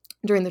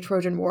during the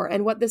Trojan War,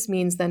 and what this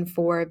means then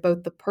for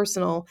both the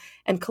personal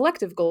and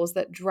collective goals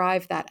that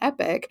drive that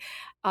epic.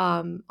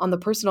 On the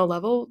personal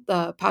level,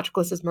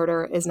 Patroclus'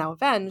 murder is now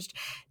avenged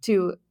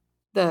to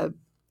the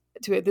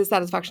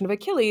satisfaction of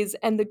Achilles,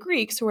 and the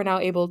Greeks, who are now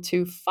able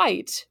to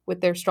fight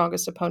with their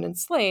strongest opponent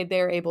slain,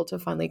 they are able to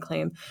finally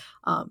claim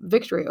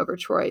victory over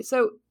Troy.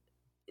 So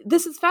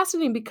this is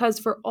fascinating because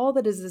for all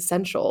that is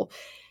essential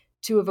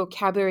to a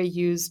vocabulary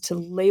used to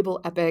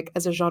label epic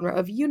as a genre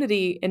of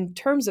unity in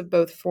terms of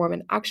both form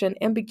and action,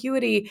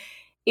 ambiguity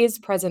is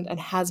present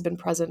and has been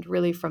present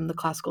really from the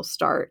classical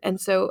start.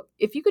 And so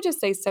if you could just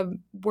say some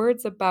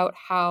words about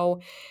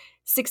how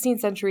 16th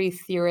century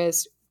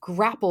theorists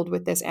grappled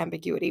with this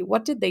ambiguity.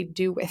 What did they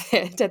do with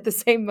it at the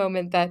same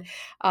moment that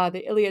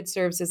the Iliad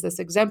serves as this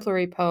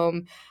exemplary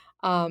poem,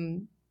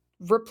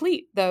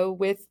 replete though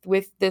with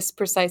this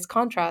precise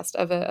contrast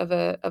of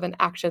an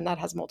action that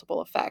has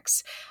multiple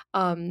effects?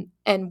 And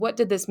what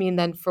did this mean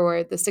then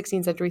for the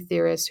 16th century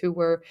theorists who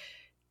were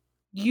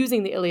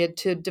using the Iliad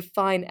to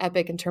define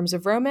epic in terms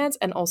of romance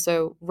and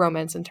also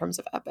romance in terms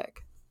of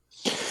epic?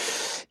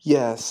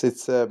 Yes,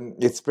 it's a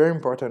very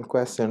important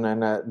question,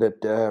 and I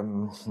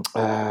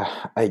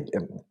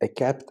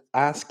kept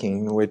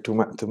asking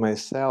to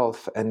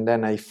myself, and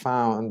then I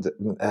found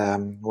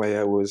while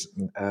I was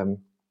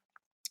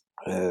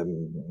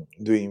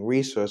doing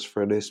research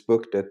for this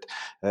book that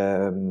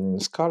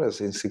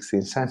scholars in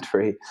 16th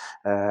century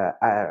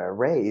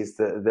raised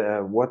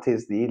the what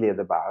is the Iliad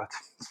about.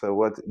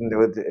 So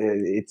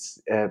it's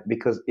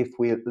because if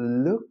we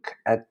look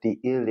at the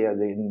Iliad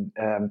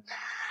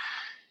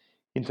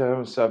in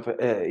terms of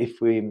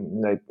if we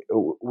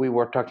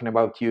were talking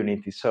about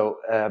unity, so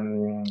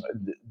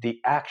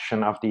the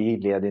action of the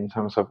Iliad in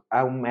terms of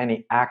how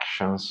many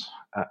actions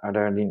are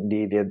there in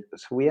the Iliad.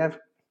 So we have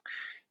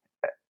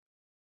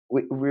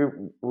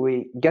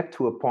we get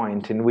to a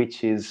point in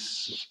which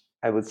is,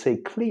 I would say,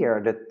 clear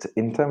that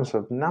in terms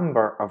of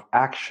number of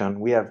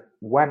action, we have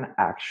one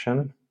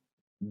action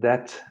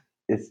that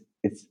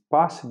it's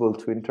possible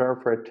to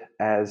interpret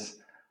as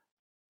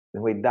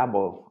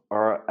double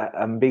or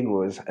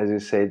ambiguous, as you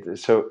said.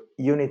 So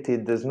unity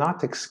does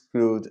not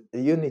exclude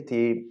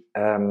unity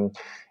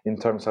in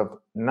terms of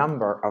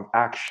number of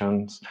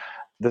actions,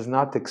 does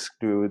not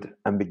exclude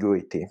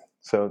ambiguity.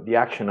 So the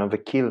action of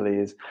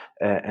Achilles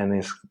and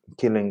his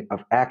killing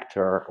of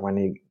Hector when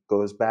he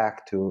goes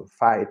back to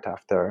fight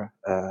after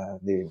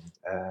the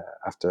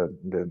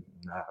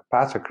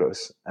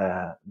Patroclus,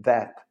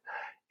 that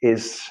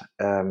is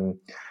an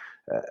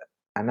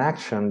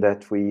action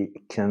that we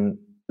can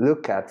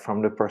look at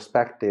from the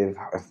perspective,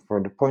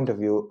 from the point of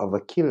view of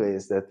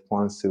Achilles that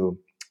wants to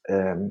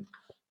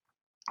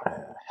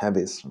have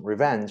his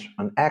revenge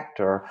on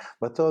Hector,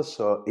 but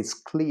also it's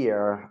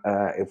clear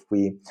if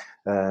we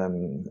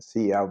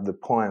see how the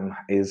poem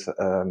is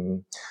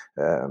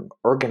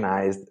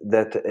organized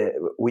that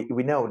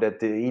we know that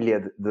the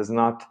Iliad does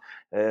not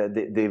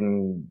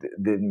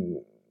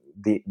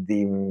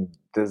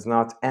does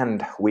not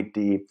end with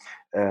the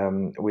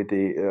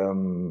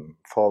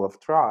fall of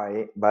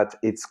Troy, but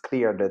it's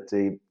clear that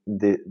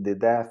the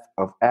death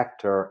of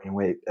Hector in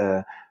way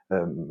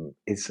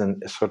it's a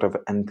sort of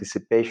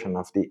anticipation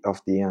of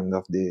the end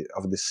of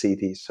the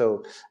city.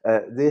 So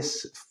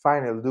this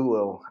final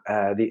duel,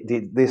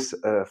 this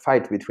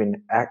fight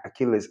between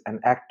Achilles and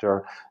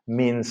Hector,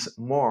 means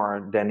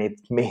more than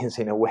it means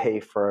in a way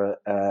for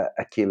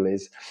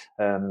Achilles,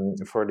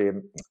 for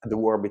the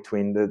war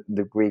between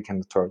the Greek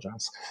and the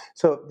Trojans.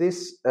 So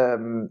this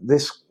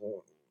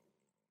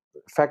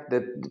fact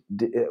that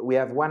we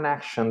have one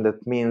action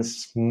that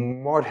means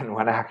more than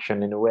one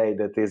action in a way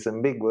that is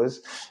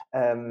ambiguous,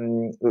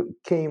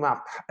 came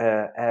up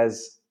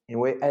as in a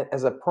way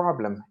as a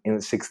problem in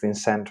the 16th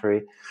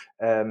century,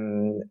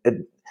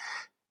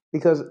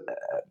 because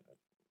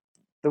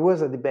there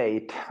was a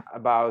debate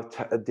about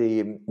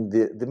the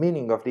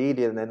meaning of the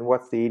Iliad and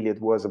what the Iliad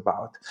was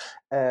about.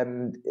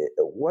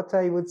 What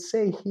I would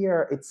say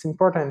here, it's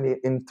important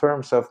in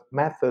terms of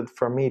method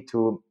for me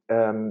to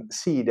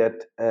see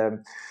that.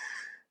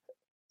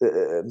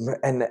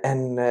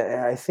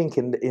 I think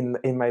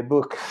in my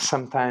book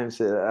sometimes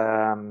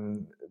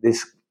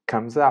this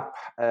comes up.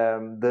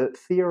 The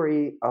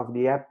theory of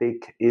the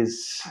epic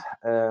is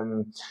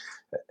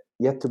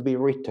yet to be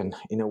written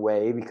in a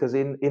way, because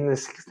in the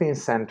 16th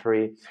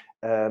century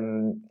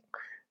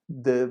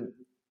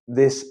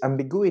this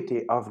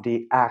ambiguity of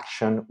the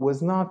action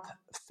was not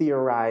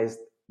theorized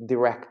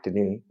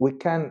directly. We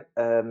can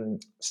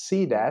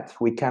see that,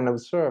 we can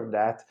observe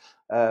that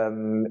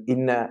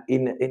in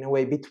a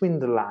way between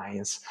the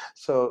lines.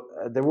 So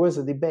there was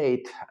a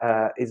debate: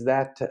 is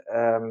that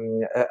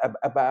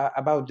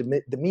about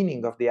the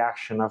meaning of the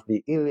action of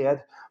the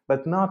Iliad,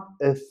 but not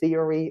a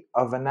theory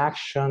of an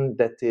action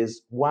that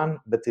is one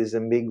but is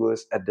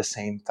ambiguous at the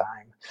same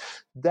time.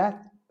 That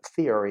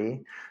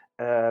theory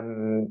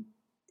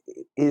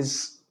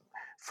is.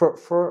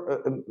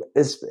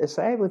 As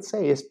I would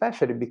say,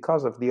 especially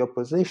because of the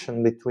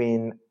opposition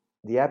between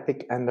the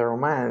epic and the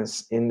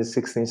romance in the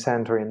 16th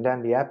century, and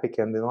then the epic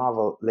and the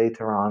novel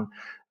later on,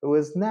 it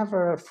was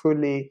never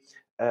fully,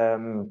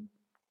 in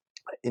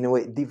a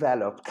way,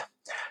 developed.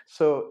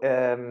 So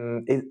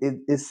it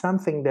is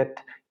something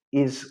that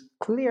is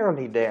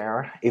clearly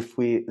there if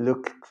we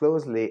look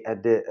closely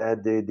at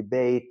the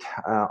debate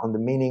on the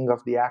meaning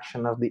of the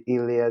action of the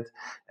Iliad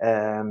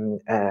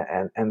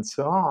and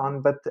so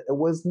on, but it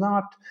was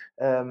not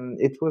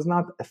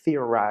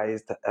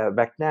theorized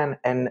back then,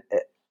 and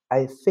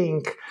I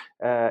think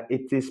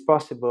it is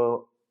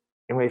possible,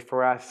 in a way,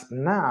 for us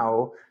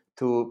now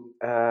to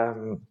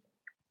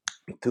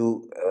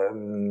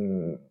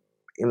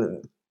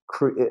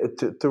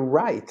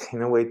write,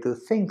 in a way, to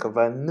think of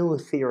a new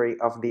theory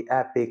of the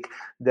epic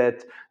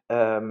that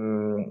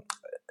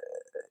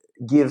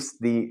gives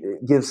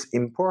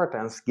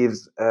importance,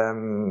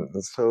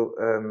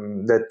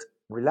 that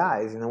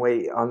relies in a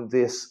way on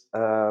this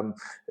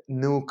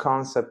new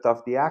concept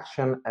of the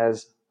action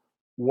as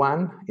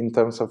one in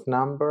terms of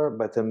number,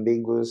 but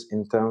ambiguous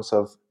in terms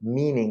of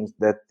meaning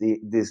that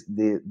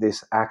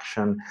this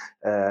action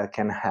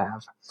can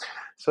have.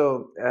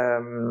 So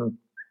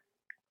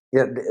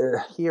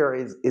here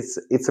it's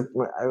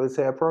I would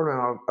say a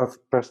problem of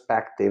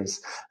perspectives.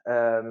 We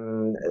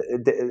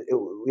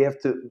have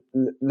to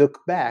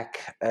look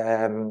back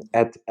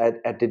at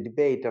the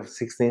debate of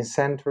 16th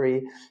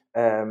century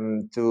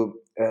to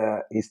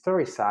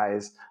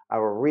historicize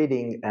our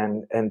reading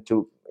and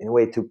to, in a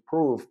way, to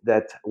prove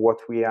that what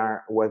we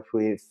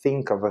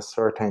think of a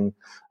certain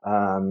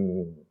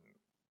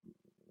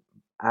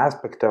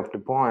aspect of the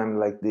poem,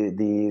 like the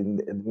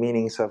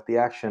meanings of the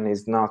action,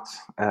 is not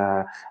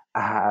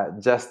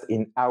just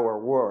in our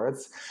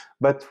words,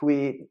 but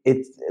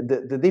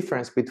the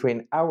difference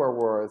between our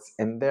words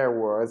and their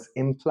words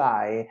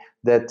imply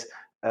that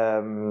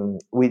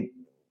we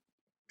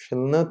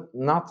should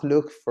not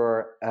look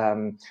for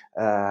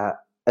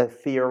a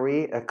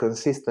theory, a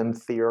consistent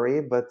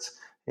theory, but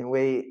in a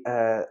way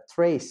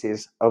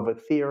traces of a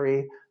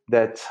theory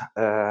that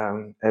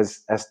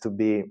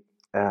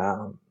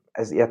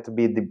has yet to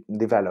be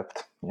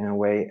developed in a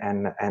way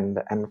and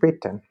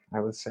written, I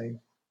would say.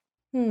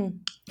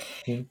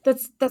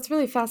 That's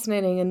really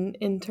fascinating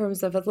in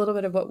terms of a little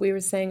bit of what we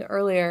were saying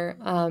earlier.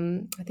 I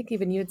think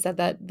even you had said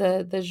that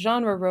the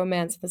genre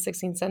romance in the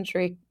 16th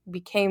century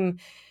became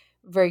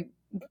very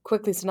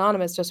quickly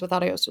synonymous just with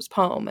Ariosto's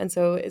poem, and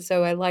so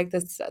I like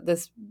this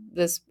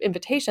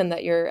invitation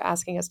that you're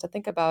asking us to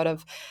think about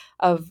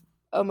of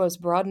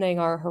almost broadening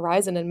our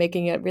horizon and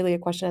making it really a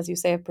question, as you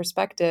say, of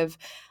perspective.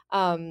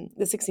 The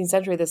 16th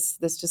century, this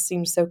just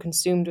seems so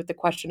consumed with the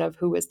question of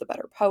who is the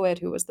better poet,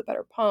 who was the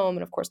better poem,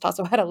 and of course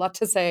Tasso had a lot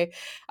to say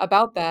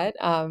about that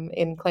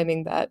in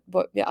claiming that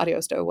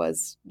Ariosto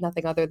was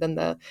nothing other than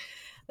the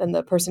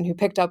person who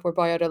picked up where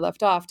Boiardo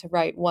left off to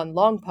write one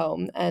long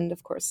poem, and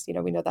of course,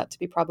 we know that to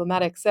be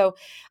problematic. So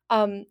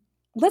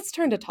let's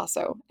turn to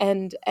Tasso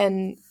and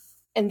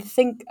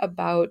think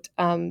about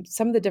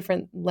some of the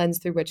different lens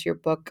through which your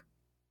book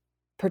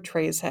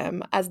portrays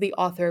him as the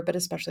author, but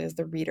especially as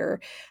the reader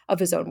of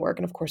his own work.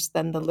 And of course,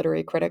 then the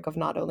literary critic of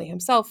not only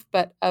himself,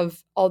 but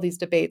of all these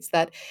debates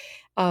that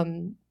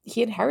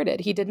he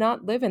inherited. He did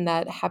not live in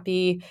that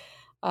happy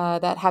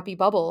that happy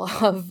bubble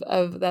of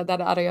that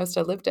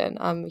Ariosto lived in.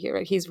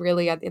 He's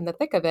really in the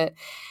thick of it,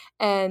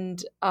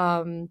 and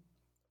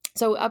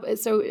so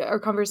our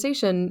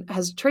conversation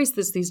has traced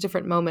these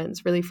different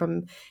moments, really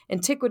from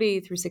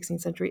antiquity through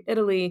 16th century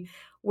Italy,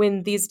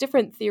 when these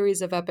different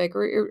theories of epic,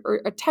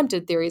 or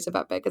attempted theories of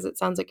epic, as it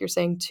sounds like you're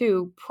saying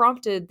too,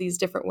 prompted these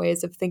different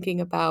ways of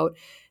thinking about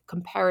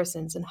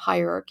comparisons and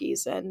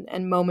hierarchies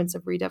and moments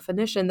of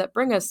redefinition that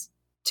bring us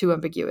to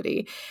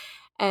ambiguity.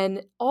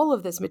 And all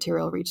of this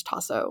material reached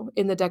Tasso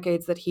in the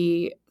decades that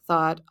he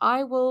thought,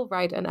 I will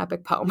write an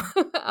epic poem.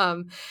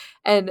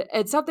 And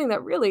it's something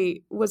that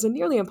really was a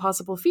nearly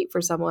impossible feat for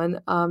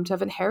someone to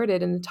have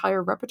inherited an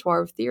entire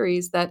repertoire of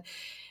theories that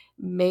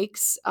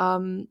makes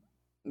writing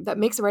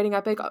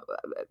epic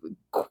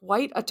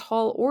quite a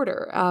tall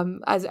order.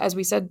 As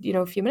we said,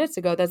 a few minutes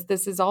ago,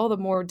 this is all the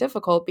more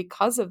difficult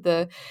because of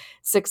the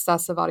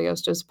success of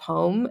Ariosto's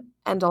poem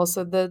and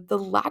also the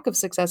lack of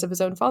success of his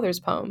own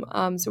father's poem.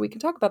 So we can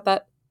talk about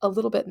that a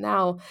little bit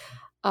now.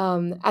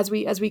 As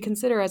we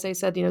consider, as I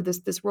said,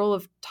 this role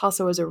of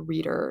Tasso as a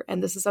reader,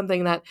 and this is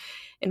something that,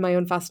 in my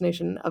own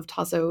fascination of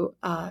Tasso,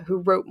 who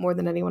wrote more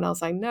than anyone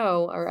else I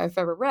know or I've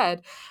ever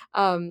read,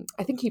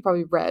 I think he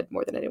probably read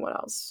more than anyone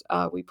else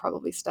we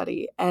probably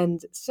study,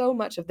 and so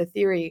much of the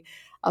theory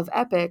of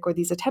epic, or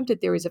these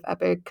attempted theories of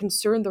epic,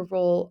 concern the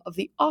role of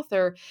the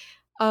author.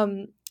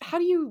 How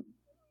do you,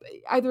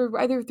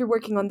 either through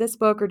working on this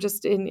book or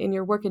just in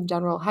your work in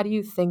general, how do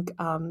you think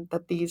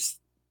that these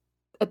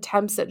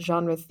attempts at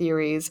genre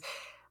theories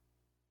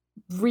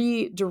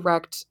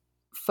redirect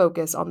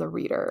focus on the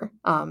reader,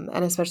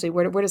 and especially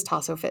where does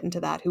Tasso fit into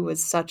that, who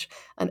was such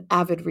an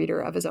avid reader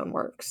of his own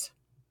works?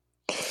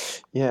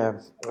 Yeah,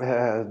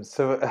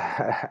 so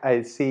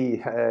I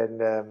see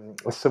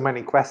so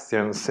many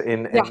questions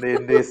in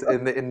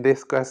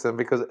this question,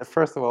 because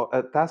first of all,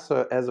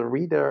 Tasso as a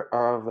reader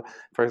of,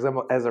 for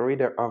example, as a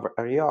reader of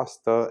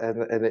Ariosto,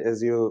 and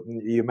as you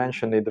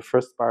mentioned in the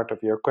first part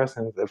of your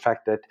question, the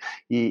fact that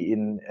he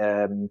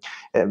and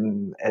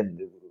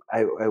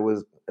I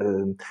was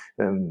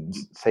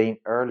saying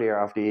earlier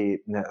of the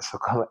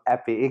so-called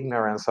happy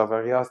ignorance of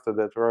Ariosto,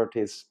 that wrote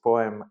his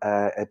poem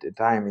at a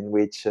time in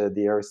which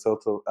the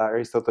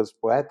Aristotle's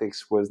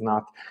Poetics was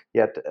not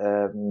yet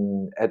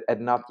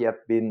had not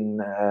yet been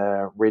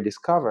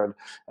rediscovered.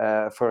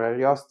 For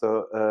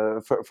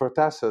Ariosto, for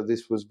Tasso,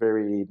 this was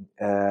very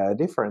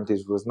different.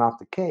 This was not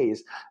the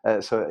case.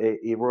 So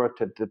he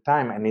wrote at the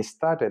time, and he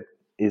started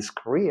his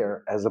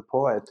career as a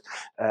poet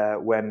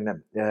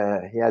when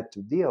he had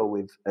to deal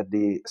with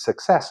the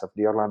success of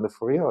the Orlando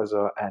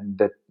Furioso, and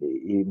that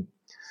he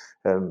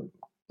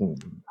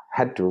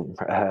had to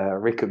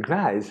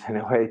recognize, in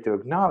a way, to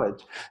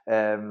acknowledge.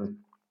 But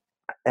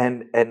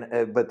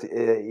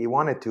he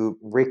wanted to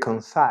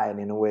reconcile,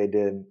 in a way,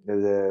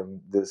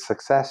 the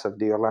success of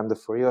the Orlando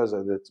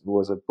Furioso, that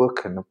was a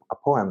book and a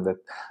poem that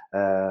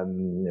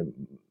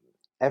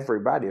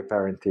everybody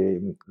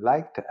apparently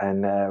liked,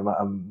 and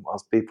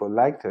most people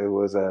liked. It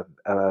was a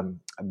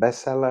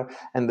bestseller,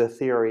 and the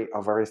theory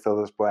of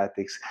Aristotle's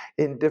Poetics.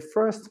 In the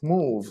first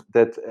move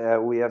that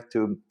we have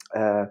to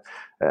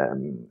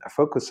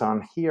focus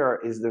on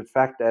here is the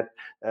fact that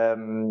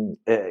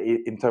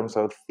in terms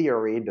of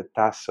theory that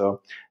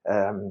Tasso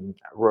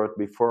wrote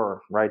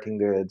before writing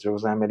the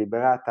Gerusalemme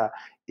Liberata,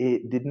 he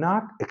did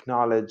not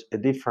acknowledge a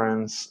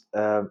difference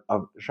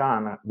of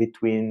genre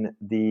between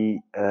the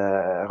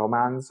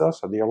romanzo,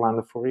 so the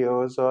Orlando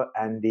Furioso,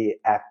 and the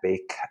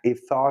epic. He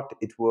thought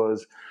it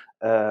was,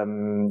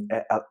 along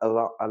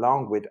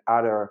with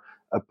other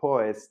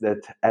poets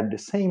that had the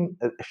same,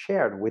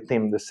 shared with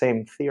him the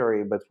same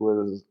theory, but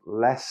was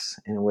less,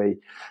 in a way,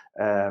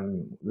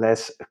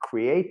 less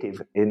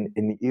creative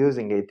in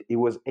using it. He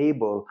was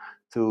able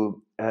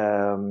to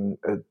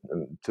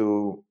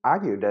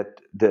argue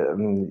that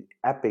the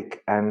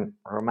epic and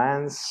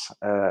romance,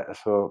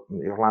 so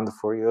Orlando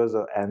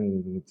Furioso,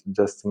 and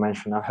just to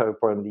mention another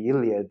point, the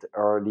Iliad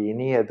or the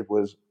Aeneid,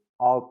 were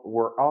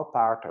all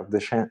part of the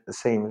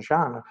same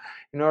genre,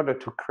 in order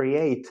to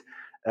create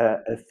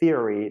a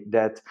theory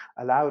that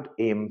allowed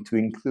him to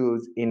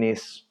include in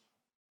his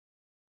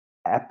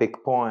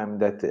epic poem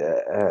that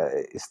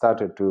he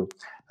started to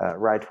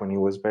write when he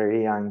was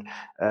very young,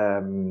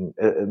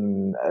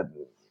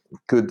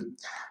 could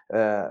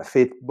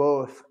fit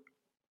both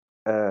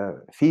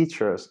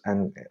features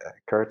and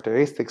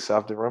characteristics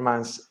of the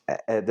romance,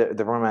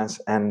 the romance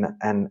and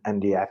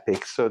the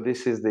epic. So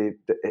this is the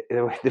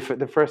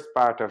first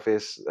part of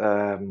his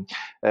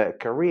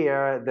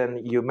career. Then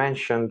you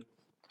mentioned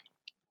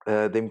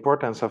the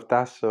importance of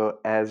Tasso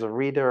as a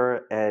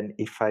reader, and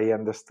if I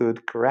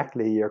understood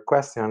correctly your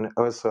question,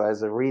 also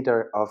as a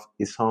reader of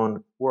his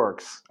own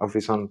works, of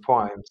his own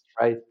poems,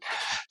 right?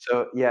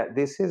 So yeah,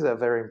 this is a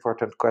very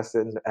important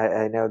question.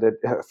 I know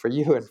that for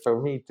you and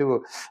for me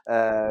too.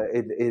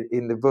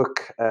 In the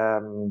book,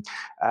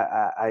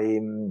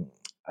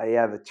 I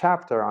have a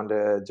chapter on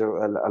a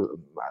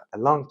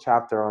long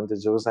chapter on the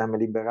Gerusalemme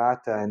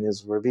Liberata and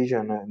his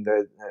revision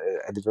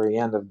at the very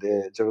end of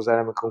the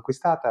Gerusalemme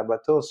Conquistata,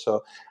 but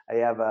also I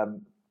have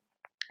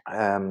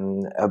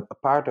a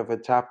part of a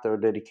chapter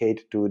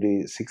dedicated to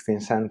the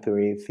 16th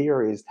century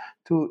theories,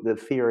 to the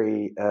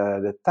theory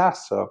that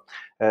Tasso,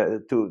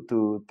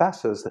 to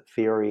Tasso's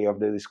theory of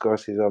the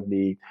discourses of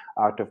the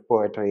art of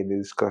poetry, the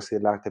discorsi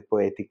dell'arte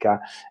poetica,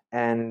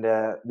 and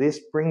this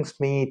brings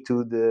me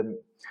to the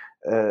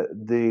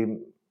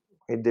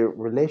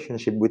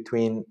relationship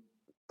between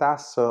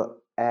Tasso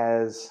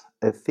as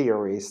a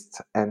theorist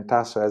and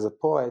Tasso as a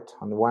poet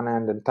on the one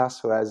hand, and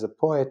Tasso as a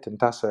poet and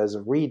Tasso as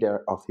a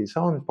reader of his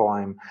own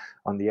poem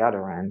on the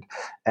other hand.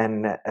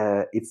 And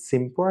it's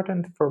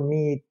important for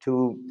me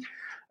to,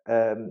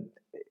 and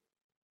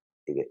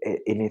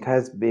it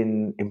has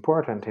been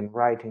important in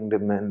writing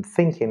them and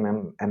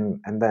thinking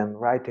and then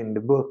writing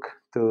the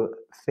book to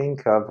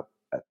think of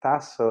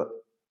Tasso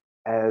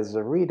as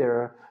a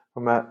reader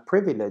from a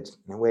privileged,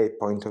 in a way,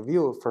 point of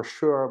view, for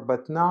sure,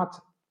 but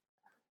not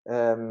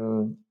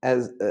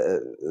as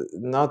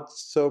not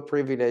so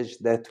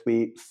privileged that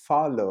we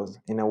follow,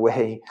 in a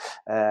way,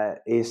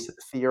 his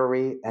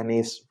theory and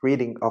his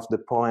reading of the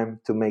poem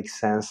to make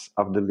sense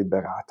of the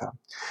Liberata,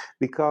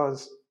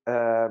 because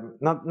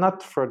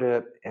not for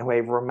the, in a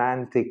way,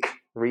 romantic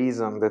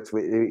reason that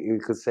we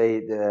could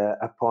say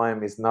a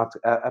poem is not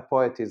a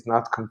poet is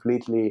not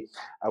completely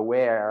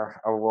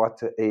aware of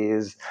what he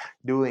is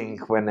doing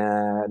when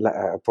a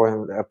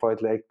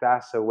poet like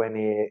Tasso, when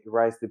he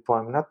writes the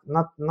poem,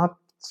 not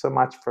so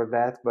much for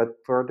that, but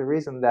for the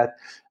reason that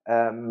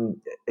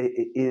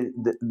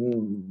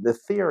the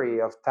theory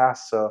of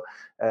Tasso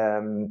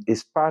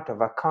is part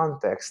of a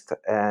context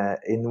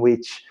in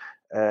which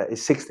is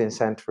 16th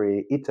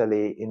century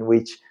Italy, in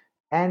which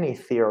any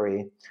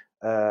theory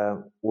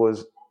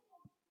was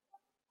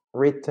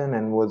written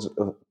and was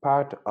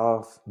part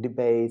of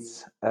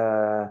debates,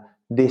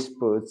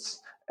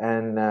 disputes,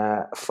 and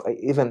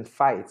even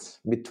fights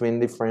between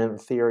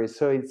different theories.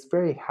 So it's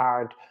very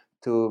hard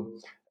to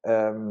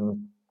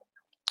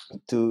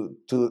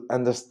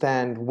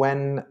understand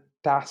when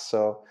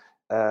Tasso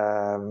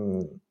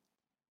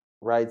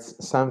writes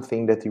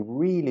something that he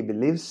really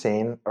believes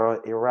in,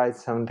 or he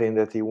writes something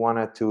that he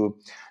wanted to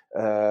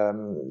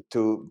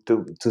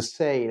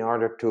say in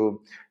order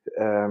to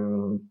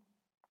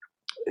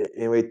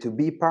in a way to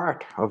be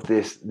part of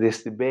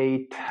this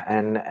debate,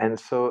 and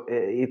so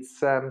it's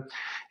for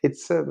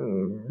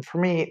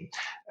me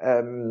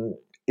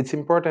it's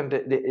important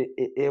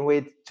in a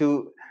way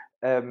to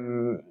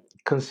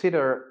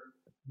consider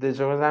the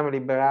Gerusalemme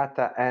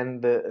Liberata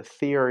and the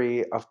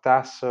theory of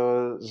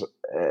Tasso's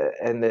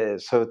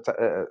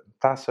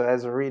Tasso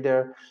as a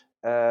reader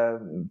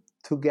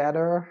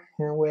together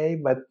in a way,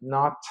 but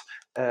not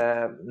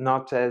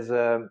as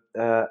a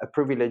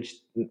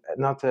privileged.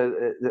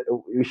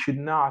 We should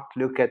not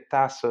look at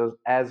Tasso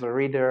as a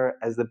reader,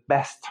 as the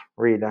best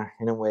reader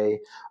in a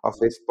way of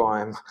this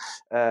poem.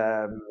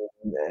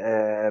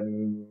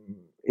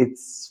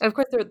 It's Of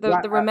course,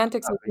 the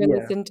romantics will turn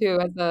this into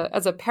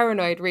as a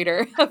paranoid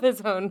reader of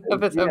his own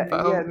poem.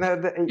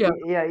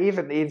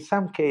 Even in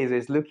some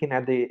cases, looking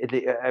at the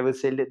I would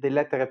say the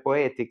lettere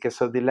poetiche,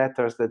 so the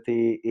letters that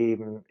he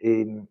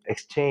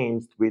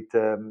exchanged with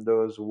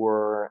those who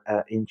were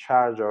in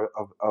charge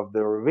of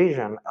the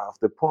revision of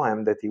the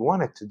poem that he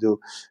wanted to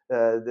do.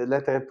 The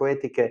lettere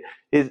poetiche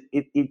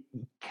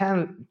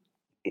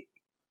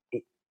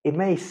it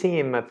may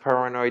seem a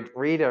paranoid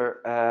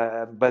reader,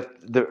 but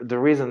the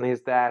reason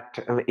is that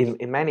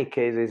in many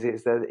cases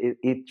is that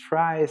it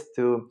tries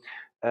to,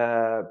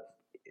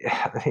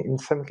 in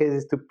some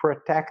cases, to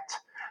protect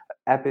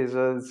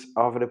episodes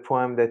of the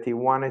poem that he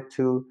wanted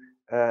to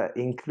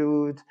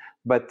include,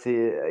 but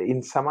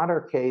in some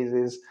other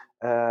cases,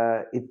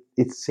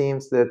 it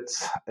seems that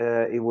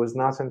he was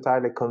not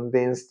entirely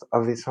convinced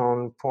of his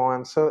own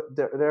poem. So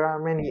there are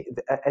many.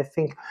 I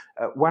think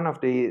one of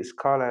the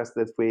scholars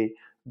that we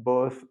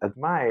both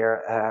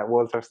admire,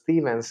 Walter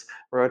Stevens,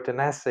 wrote an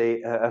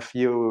essay a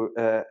few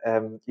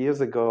years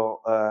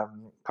ago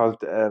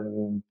called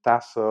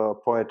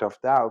Tasso, Poet of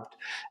Doubt,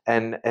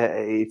 and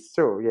it's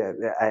true. Yeah,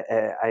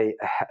 I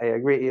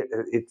agree.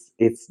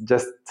 It's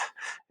just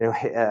the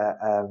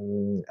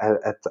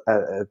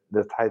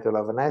title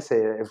of an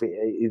essay.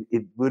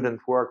 It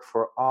wouldn't work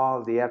for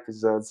all the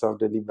episodes of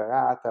the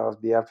Liberata, of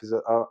the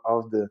episode of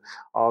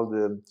all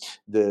the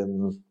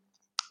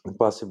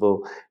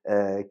possible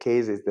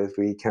cases that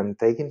we can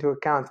take into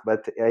account,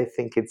 but I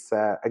think it's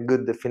a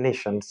good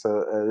definition.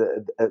 So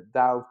a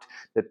doubt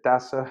that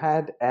Tasso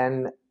had,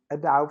 and a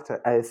doubt,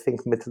 I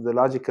think,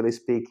 methodologically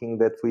speaking,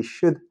 that we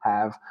should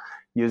have,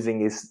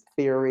 using his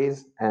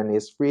theories and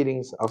his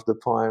readings of the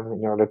poem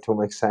in order to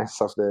make sense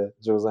of the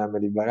Gerusalemme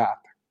Liberata.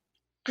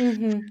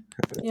 Mm-hmm.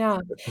 Yeah,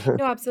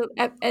 no, absolutely.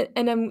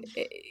 And I'm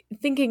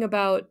thinking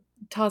about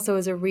Tasso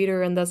as a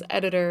reader and thus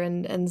editor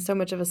and so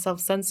much of a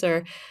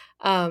self-censor.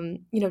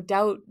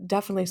 Doubt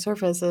definitely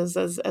surfaces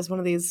as one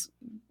of these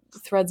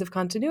threads of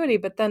continuity,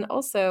 but then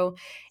also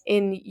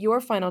in your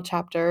final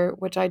chapter,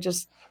 which I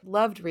just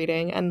loved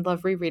reading and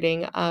love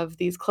rereading, of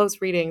these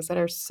close readings that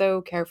are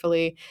so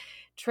carefully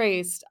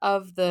traced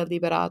of the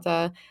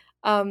Liberata.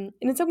 And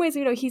in some ways,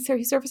 he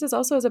surfaces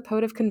also as a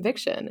poet of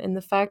conviction, in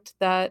the fact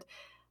that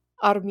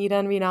Armida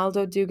and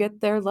Rinaldo do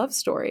get their love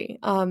story.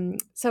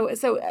 So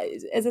as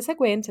a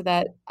segue into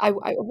that, I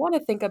want to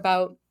think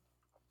about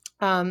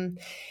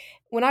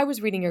when I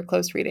was reading your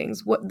close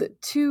readings, what the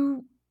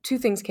two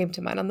things came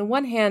to mind. On the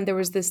one hand, there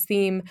was this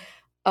theme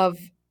of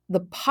the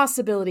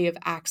possibility of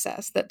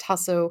access that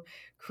Tasso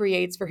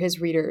creates for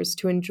his readers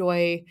to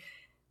enjoy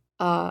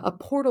a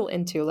portal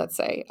into, let's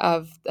say,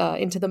 of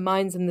into the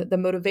minds and the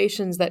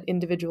motivations that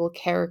individual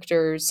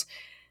characters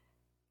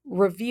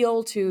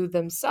reveal to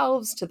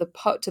themselves, to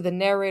the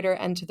narrator,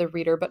 and to the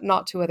reader, but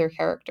not to other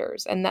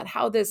characters, and that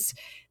how this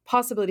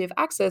possibility of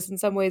access, in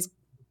some ways,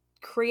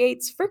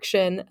 creates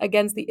friction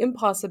against the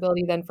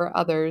impossibility then for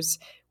others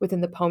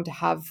within the poem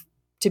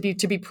to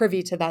be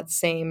privy to that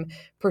same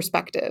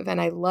perspective.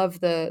 And I love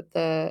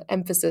the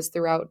emphasis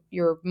throughout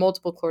your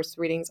multiple course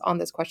readings on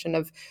this question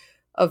of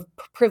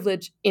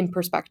privilege in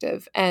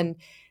perspective. And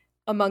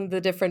among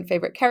the different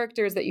favorite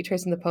characters that you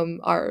trace in the poem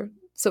are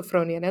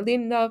Sophronia and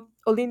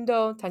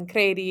Olindo,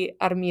 Tancredi,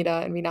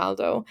 Armida, and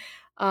Rinaldo.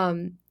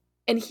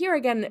 And here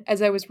again,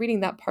 as I was reading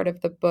that part of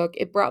the book,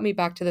 it brought me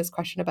back to this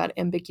question about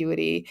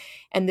ambiguity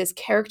and this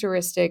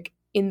characteristic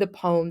in the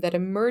poem that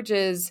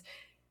emerges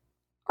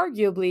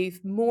arguably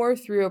more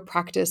through a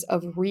practice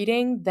of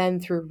reading than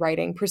through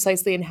writing,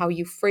 precisely in how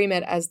you frame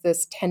it as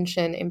this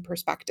tension in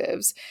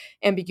perspectives.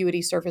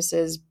 Ambiguity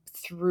surfaces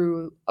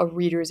through a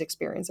reader's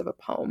experience of a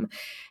poem.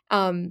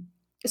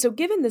 So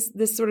given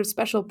this sort of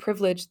special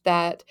privilege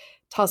that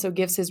Tasso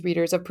gives his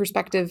readers of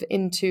perspective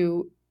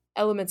into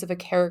elements of a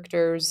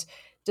character's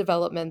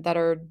development that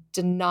are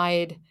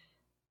denied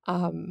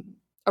a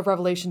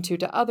revelation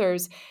to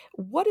others,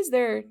 what is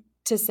there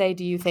to say,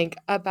 do you think,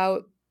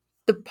 about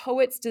the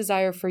poet's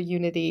desire for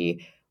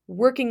unity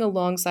working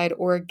alongside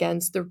or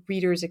against the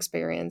reader's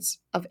experience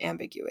of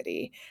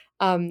ambiguity?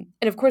 And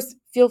of course,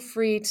 feel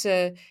free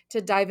to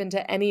dive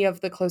into any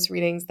of the close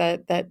readings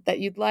that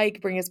you'd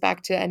like. Bring us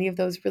back to any of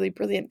those really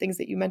brilliant things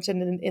that you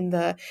mentioned in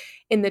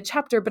the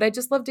chapter. But I'd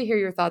just love to hear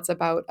your thoughts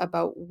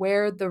about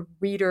where the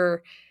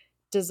reader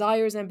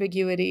desires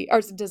ambiguity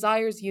or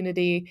desires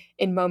unity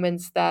in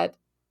moments that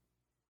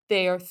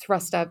they are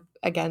thrust up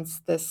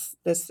against this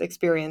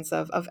experience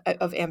of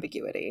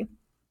ambiguity.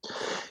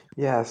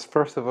 Yes,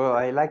 first of all,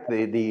 I like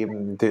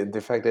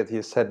the fact that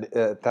you said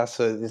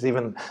Tasso is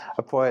even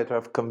a poet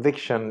of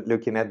conviction,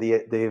 looking at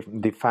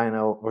the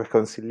final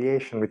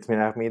reconciliation between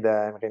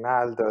Armida and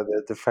Rinaldo.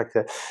 The fact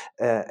that,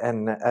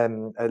 and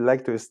I'd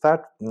like to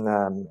start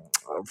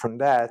from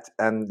that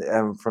and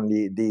from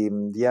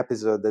the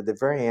episode at the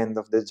very end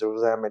of the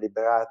Gerusalemme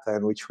Liberata,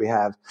 in which we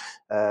have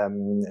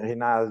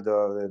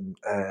Rinaldo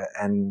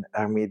and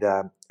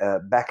Armida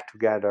back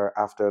together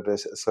after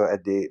this. So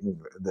at the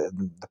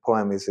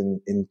poem is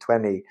in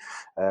 20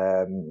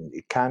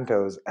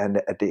 cantos,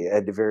 and at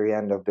the very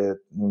end of the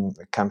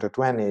canto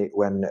 20,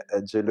 when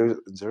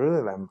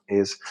Jerusalem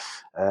is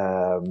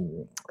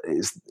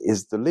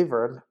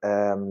delivered,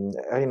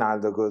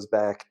 Rinaldo goes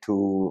back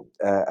to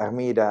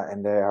Armida,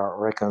 and they are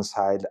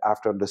reconciled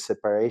after the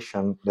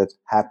separation that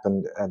had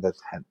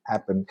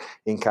happened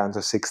in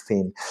canto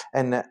 16.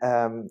 And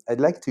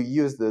I'd like to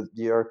use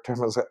your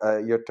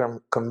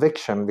term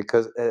conviction,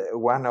 because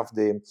one of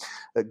the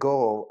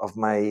goals of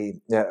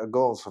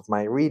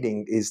my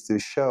reading is to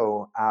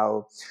show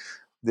how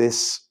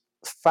this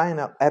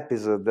final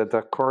episode, that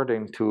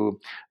according to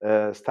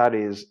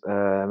studies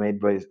made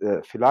by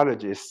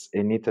philologists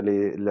in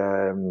Italy,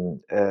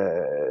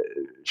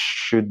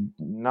 should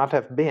not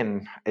have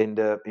been in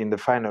the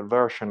final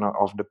version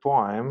of the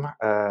poem.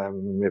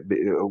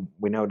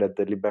 We know that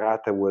the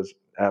Liberata was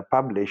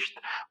published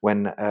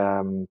when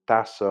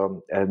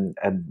Tasso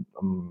had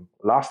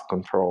lost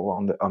control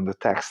on the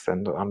text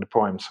and on the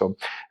poem. So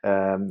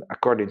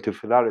according to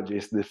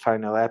philologists, the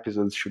final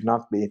episode should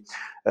not be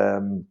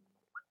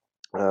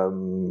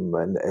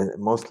and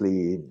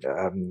mostly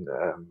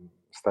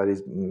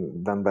studies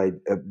done by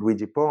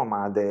Luigi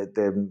Poma,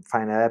 the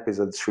final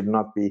episodes should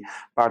not be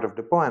part of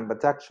the poem.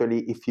 But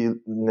actually, if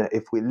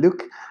we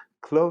look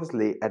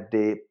closely at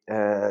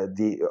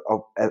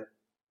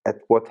at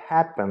what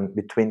happened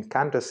between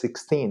Canto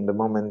 16, the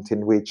moment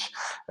in which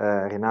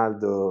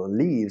Rinaldo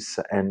leaves,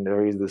 and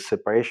there is the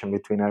separation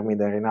between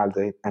Armida and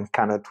Rinaldo, and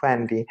Canto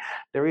 20,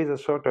 there is a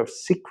sort of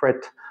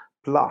secret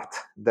plot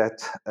that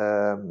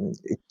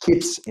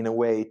keeps in a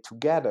way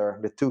together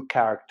the two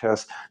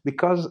characters,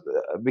 because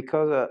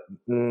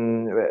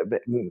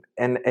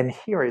and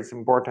here it's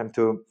important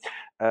to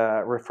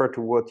refer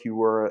to what you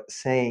were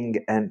saying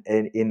and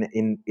in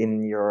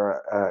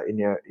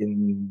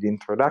the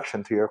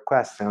introduction to your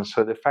question.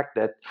 So the fact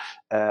that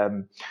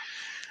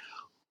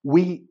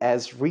we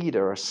as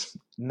readers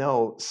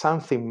know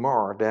something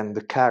more than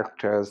the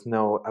characters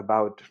know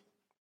about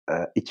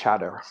each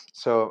other.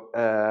 So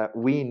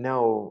we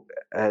know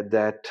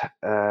that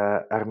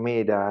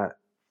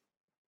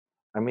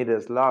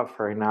Armida's love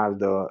for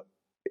Rinaldo,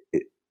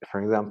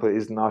 for example,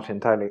 is not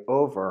entirely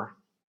over,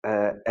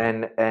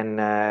 And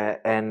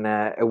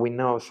we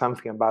know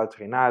something about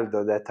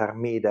Rinaldo that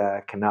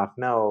Armida cannot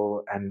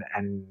know, and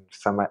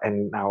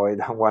now I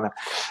don't want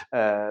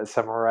to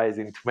summarize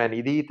in too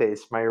many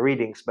details my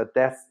readings, but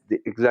that's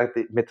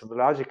exactly,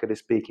 methodologically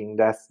speaking,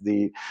 that's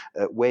the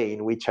way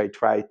in which I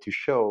try to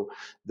show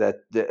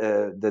that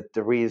that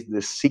there is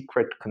this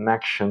secret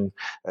connection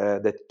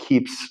that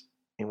keeps,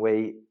 in a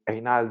way,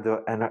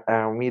 Rinaldo and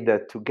Armida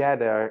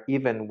together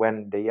even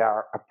when they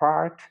are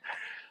apart,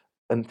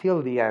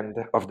 until the end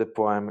of the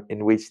poem,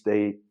 in which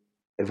they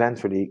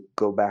eventually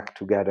go back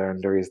together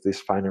and there is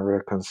this final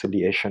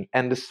reconciliation.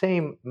 And the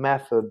same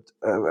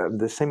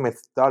the same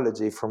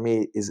methodology for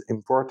me is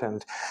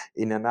important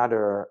in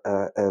another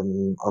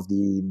of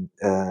the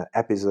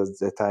episodes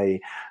that I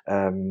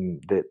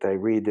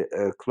read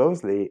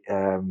closely,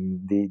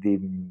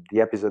 the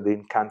episode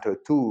in Canto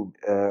 2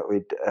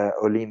 with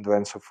Olindo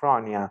and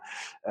Sophronia,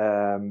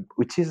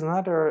 which is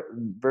another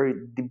very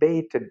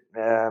debated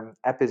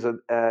episode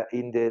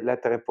in the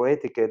Lettere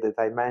Poetiche that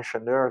I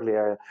mentioned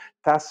earlier.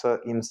 Tasso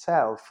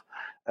himself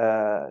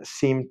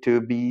seemed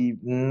to be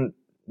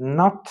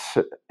not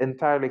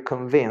entirely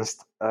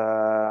convinced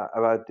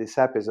about this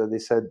episode. He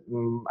said,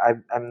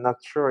 I'm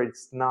not sure,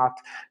 it's not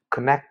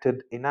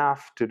connected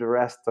enough to the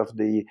rest of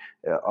the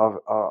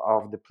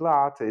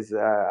plot.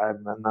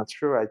 I'm not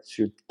sure I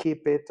should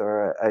keep it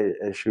or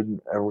I should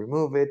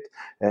remove it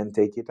and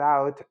take it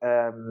out.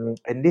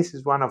 And this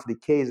is one of the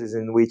cases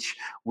in which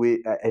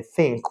I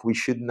think we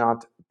should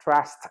not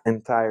trust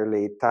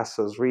entirely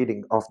Tasso's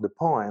reading of the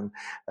poem,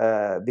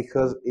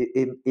 because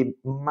it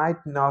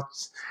might not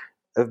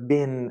have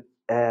been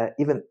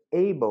even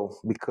able,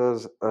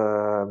 because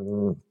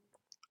the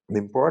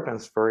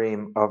importance for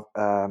him of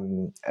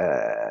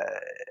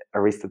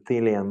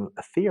Aristotelian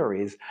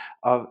theories,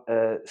 of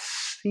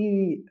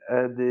see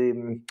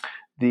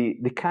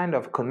the kind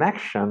of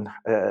connection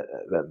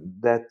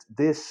that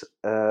this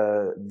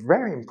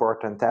very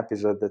important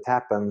episode that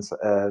happens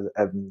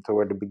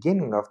toward the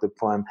beginning of the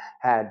poem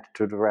had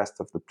to the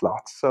rest of the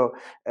plot. So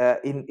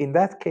in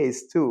that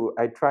case too,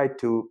 I tried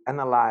to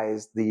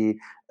analyze the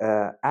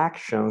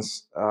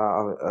actions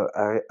of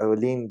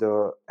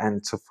Olindo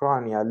and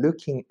Sophronia,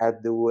 looking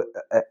at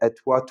at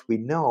what we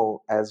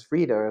know as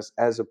readers,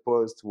 as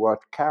opposed to what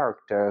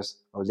characters,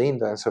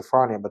 Olindo and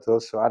Sophronia, but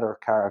also other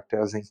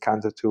characters in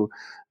Canto 2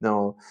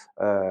 know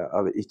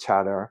of each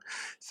other.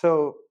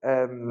 So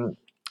and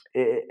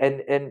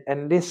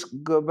this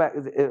go back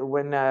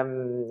when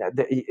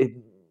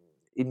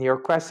in your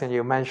question,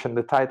 you mentioned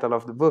the title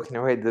of the book, in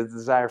a way, the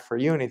desire for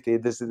unity,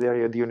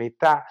 desiderio di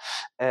unità.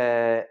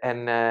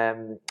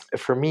 And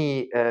for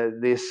me,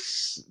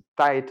 this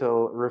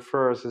title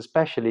refers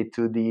especially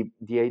to the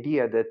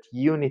idea that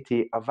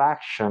unity of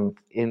action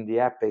in the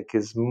epic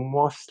is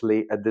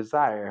mostly a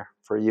desire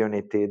for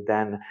unity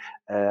than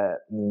a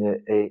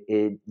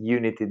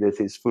unity that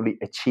is fully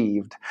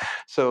achieved.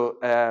 So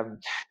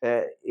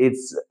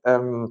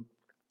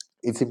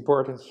it's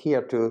important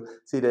here to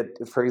see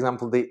that, for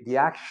example, the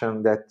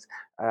action that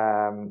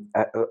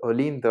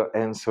Olindo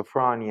and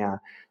Sophronia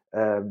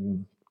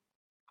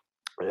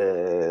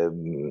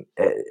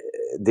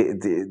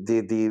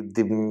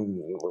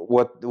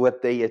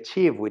what they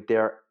achieve with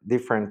their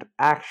different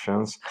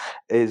actions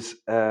is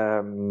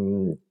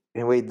in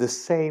a way the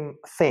same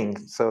thing.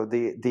 So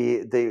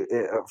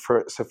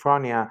for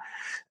Sophronia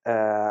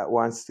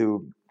wants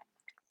to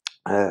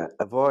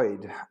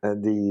avoid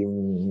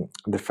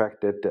the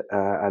fact that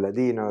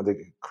Aladino, the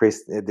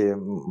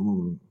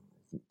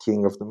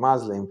king of the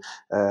Muslim,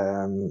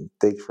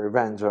 takes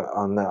revenge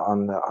on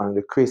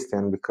the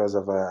Christian because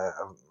of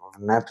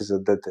an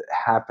episode that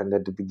happened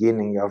at the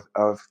beginning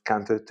of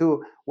Canto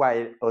 2,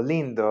 while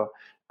Olindo's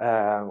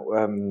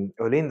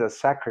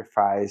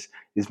sacrifice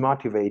is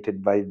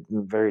motivated by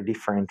very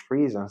different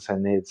reasons,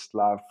 and it's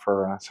love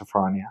for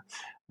Sophronia.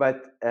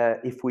 But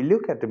if we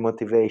look at the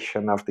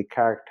motivation of the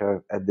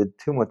character, at the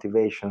two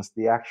motivations,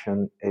 the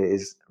action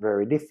is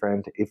very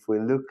different. If we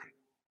look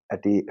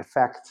at the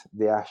effect,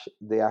 the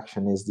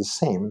action is the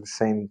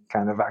same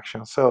kind of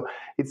action. So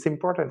it's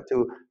important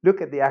to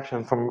look at the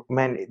action from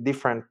many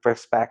different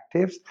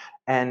perspectives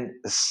and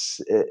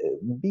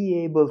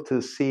be able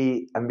to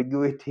see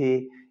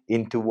ambiguity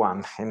into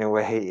one, in a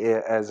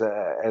way, as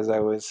I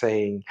was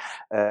saying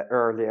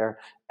earlier,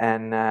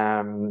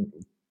 and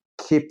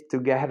keep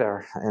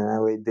together in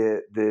a way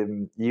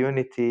the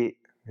unity,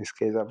 in this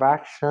case of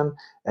action,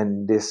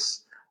 and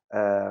this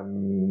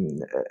the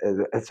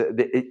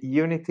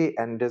unity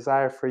and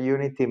desire for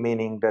unity,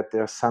 meaning that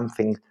there's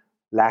something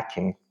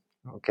lacking.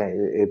 Okay,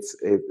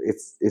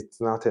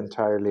 it's not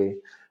entirely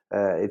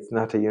it's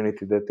not a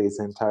unity that is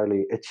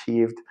entirely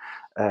achieved,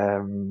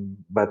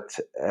 but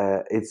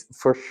it's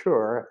for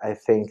sure, I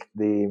think,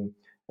 the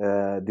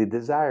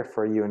desire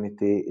for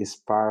unity is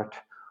part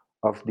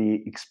of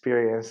the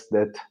experience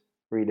that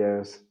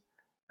readers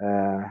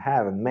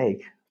have and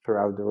make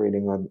throughout the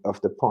reading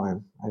of the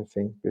poem. I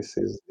think this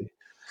is the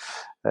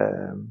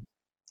um,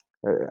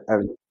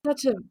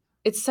 Such a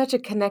it's such a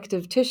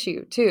connective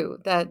tissue too,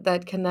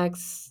 that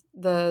connects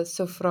the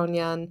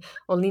Sofronian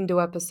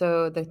Olindo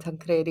episode, the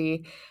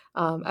Tancredi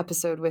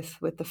episode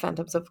with the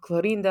Phantoms of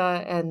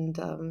Clorinda,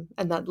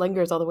 and that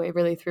lingers all the way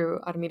really through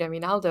Armida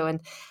Rinaldo.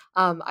 And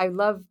I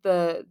love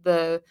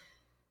the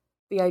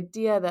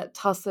idea that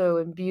Tasso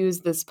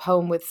imbues this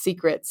poem with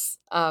secrets,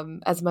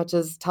 as much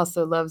as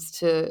Tasso loves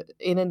to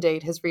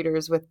inundate his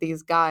readers with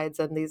these guides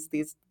and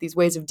these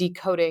ways of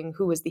decoding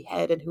who is the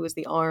head and who is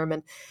the arm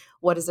and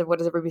what does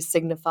everybody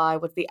signify,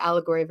 what's the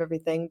allegory of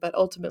everything. But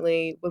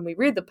ultimately, when we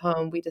read the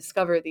poem, we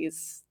discover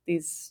these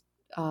things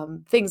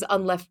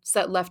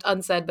left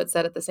unsaid but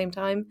said at the same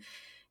time,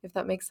 if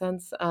that makes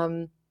sense.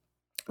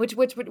 Which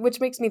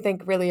makes me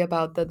think really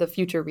about the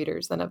future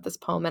readers then of this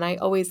poem. And I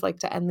always like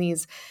to end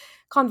these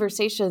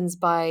conversations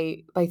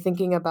by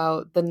thinking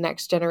about the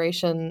next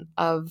generation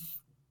of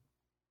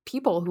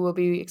people who will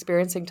be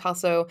experiencing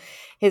Tasso,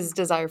 his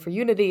desire for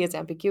unity, his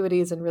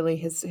ambiguities, and really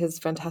his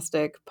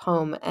fantastic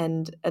poem.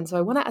 And so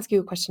I want to ask you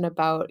a question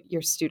about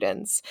your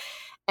students.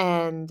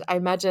 And I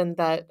imagine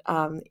that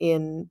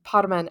in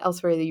Parma and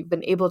elsewhere, you've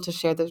been able to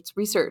share this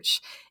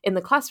research in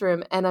the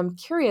classroom. And I'm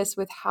curious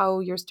with how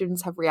your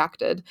students have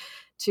reacted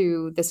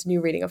to this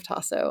new reading of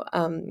Tasso.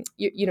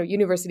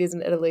 Universities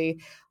in Italy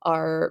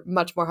are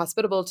much more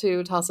hospitable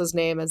to Tasso's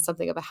name as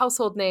something of a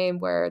household name,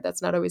 where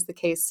that's not always the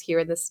case here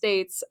in the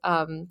States.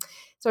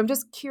 So I'm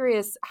just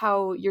curious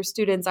how your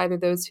students, either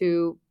those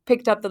who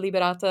picked up the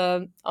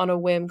Liberata on a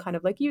whim, kind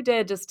of like you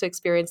did, just to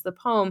experience the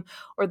poem,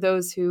 or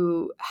those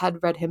who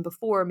had read him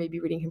before, maybe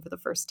reading him for the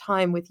first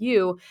time with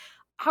you,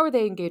 how are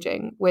they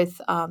engaging with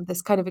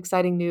this kind of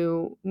exciting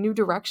new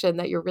direction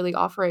that you're really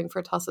offering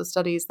for Tasso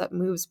studies that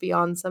moves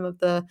beyond some of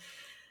the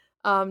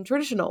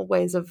traditional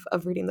ways of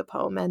reading the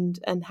poem,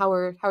 and how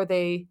are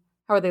they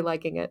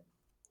liking it?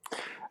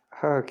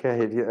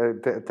 Okay,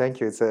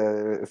 thank you. It's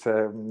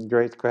a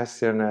great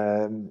question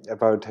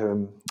about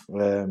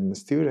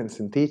students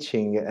and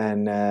teaching,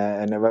 and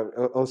about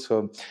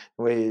also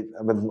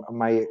about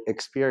my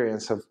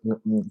experience of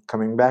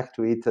coming back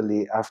to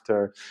Italy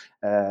after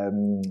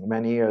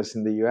many years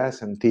in the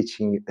U.S. and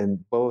teaching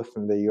in both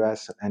in the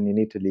U.S. and in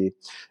Italy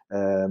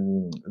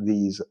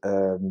these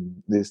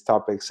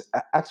topics.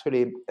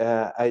 Actually,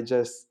 I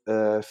just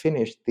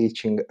finished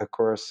teaching a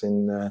course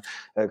in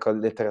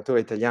called Letteratura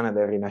Italiana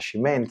del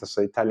Rinascimento,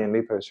 so Italian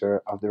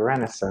literature of the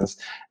Renaissance.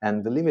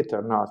 And believe it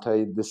or not,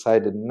 I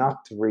decided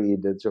not to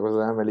read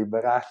Gerusalemme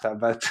Liberata,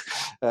 but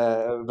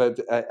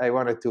I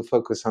wanted to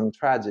focus on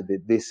tragedy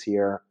this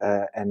year.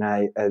 And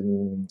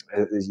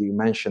as you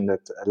mentioned,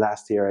 that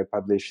last year I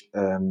published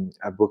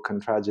a book on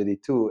tragedy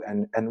too,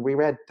 and we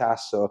read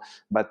Tasso,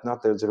 but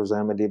not the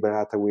Gerusalemme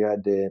Liberata. We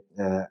read the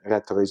Re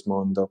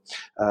Torrismondo,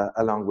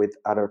 along with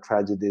other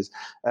tragedies.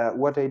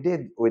 What I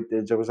did with the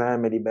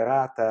Gerusalemme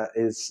Liberata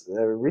is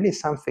really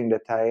something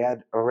that I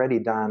had already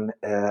done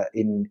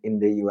in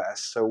the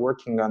US. So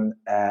working on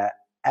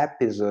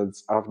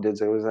episodes of the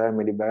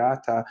Gerusalemme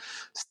Liberata,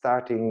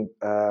 starting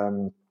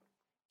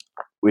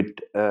with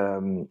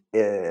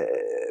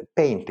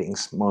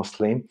paintings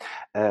mostly.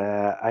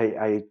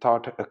 I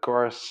taught a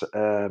course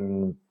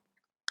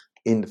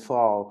in the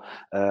fall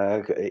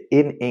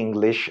in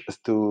English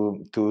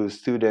to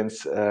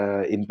students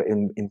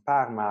in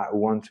Parma who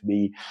want to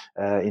be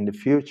in the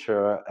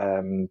future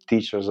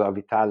teachers of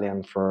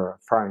Italian for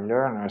foreign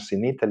learners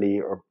in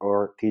Italy,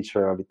 or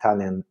teacher of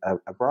Italian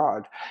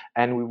abroad.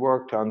 And we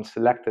worked on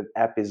selected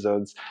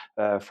episodes,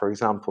 for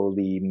example,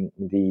 the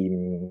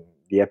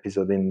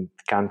episode in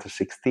Canto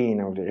 16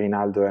 of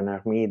Rinaldo and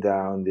Armida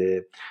on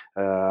the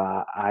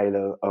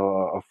Isle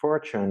of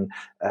Fortune,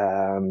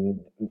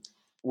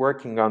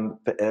 working on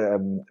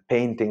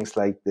paintings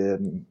like the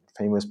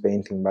famous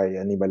painting by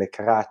Annibale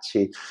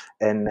Carocci,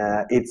 and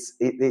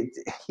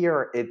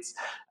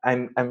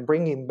I'm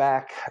bringing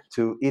back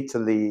to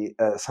Italy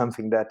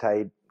something that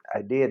I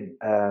did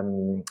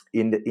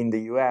in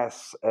the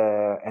US,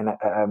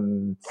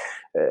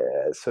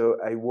 so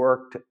I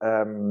worked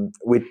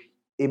with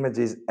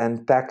images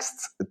and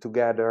texts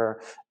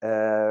together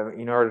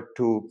in order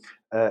to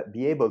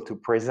be able to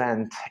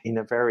present in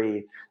a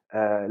very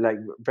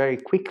very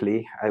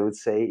quickly, I would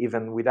say,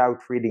 even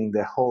without reading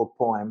the whole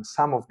poem,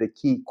 some of the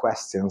key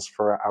questions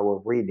for our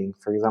reading.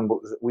 For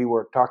example, we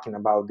were talking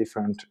about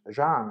different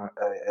genres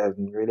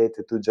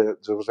related to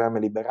Gerusalemme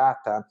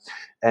Liberata,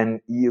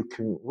 and you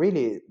can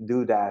really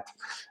do that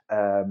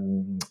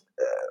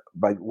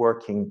by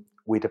working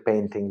with a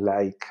painting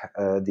like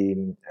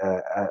the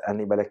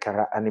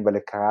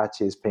Annibale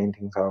Carocci's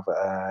paintings of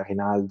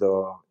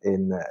Rinaldo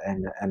and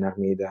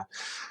Armida.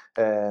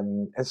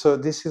 And so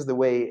this is the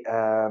way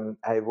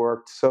I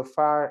worked so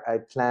far.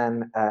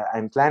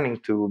 I'm planning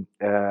to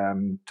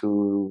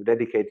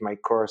dedicate my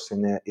course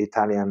in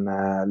Italian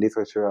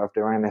literature of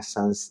the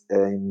Renaissance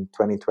in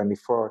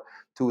 2024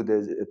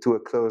 to a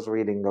close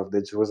reading of the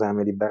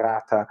Gerusalemme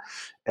Liberata,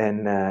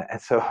 and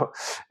so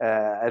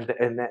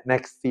and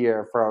next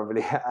year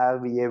probably I'll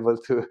be able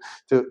to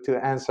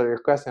answer your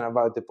question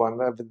about the poem.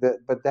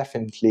 But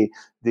definitely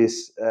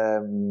these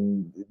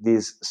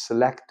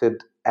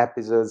selected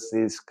episodes,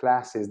 these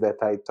classes that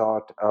I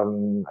taught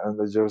on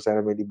the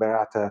Gerusalemme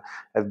Liberata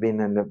have been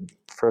the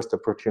first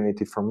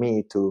opportunity for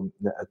me to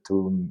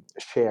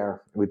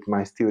share with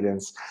my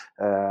students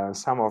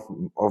some of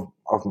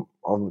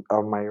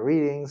my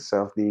readings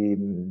of the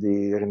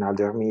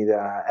Rinaldo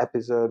Armida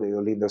episode, the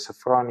Olindo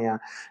Sophronia,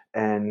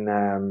 and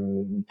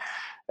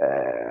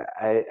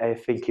I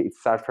think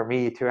it's hard for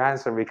me to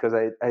answer because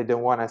I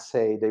don't want to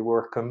say they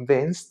were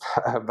convinced,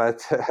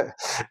 but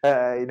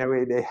in a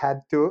way they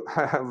had to.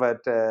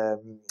 But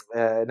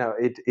no,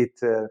 it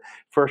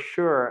for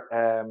sure.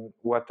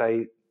 What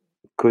I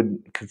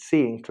could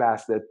see in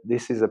class, that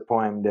this is a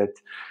poem that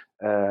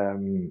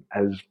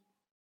has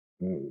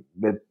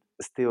that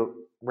still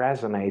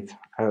resonates,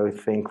 I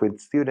think, with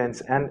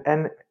students,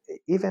 and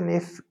even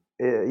if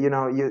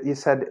you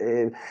said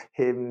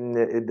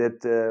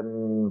that.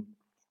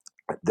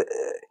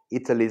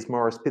 Italy is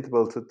more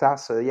hospitable to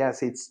Tasso.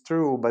 Yes, it's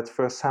true, but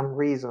for some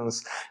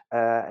reasons,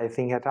 I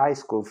think at high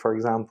school, for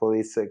example,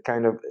 it's a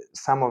kind of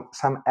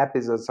some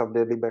episodes of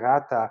the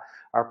Liberata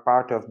are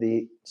part of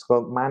the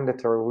so-called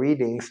mandatory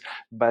readings,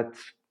 but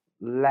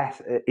less.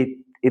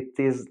 It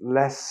is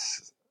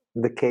less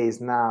the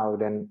case now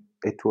than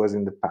it was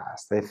in the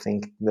past. I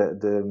think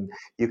the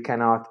you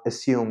cannot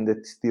assume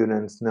that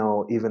students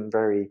know even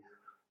very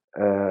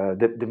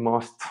the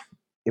most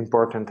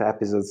important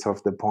episodes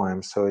of the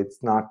poem. So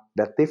it's not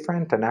that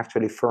different. And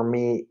actually, for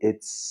me,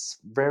 it's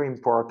very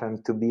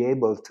important to be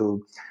able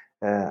to.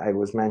 I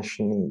was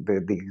mentioning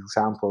the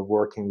example of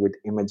working with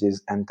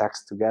images and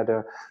text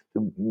together,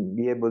 to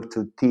be able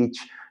to teach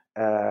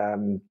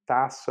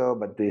Tasso,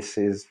 but this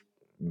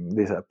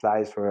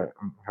applies for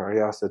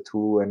Ariosto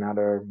too and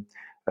other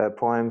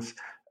poems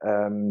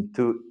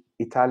to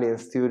Italian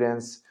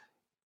students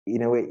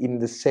in a way, in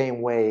the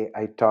same way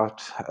I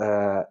taught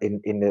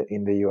in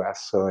the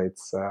US. So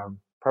it's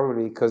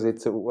probably because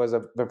it was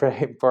a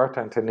very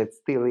important, and it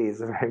still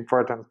is a very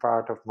important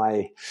part of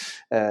my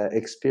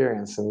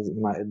experience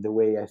and the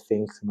way I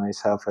think to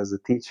myself as a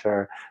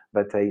teacher.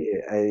 But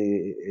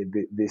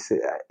this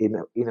in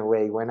a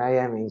way, when I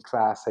am in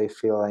class, I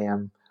feel I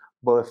am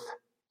both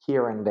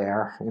here and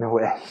there in a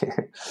way.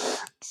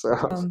 So.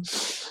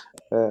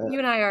 You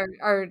and I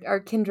are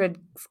kindred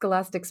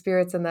scholastic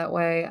spirits in that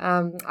way.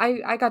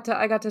 I got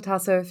to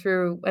Tasso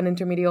through an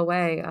intermediate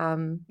way.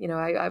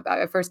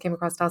 I first came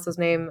across Tasso's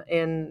name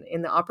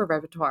in the opera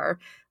repertoire,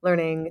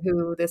 learning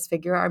who this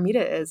figure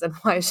Armida is and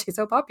why she's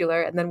so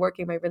popular, and then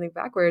working my way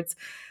backwards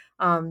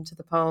to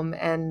the poem,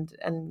 and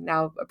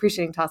now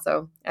appreciating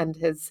Tasso and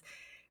his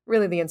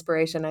really the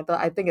inspiration.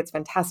 I think it's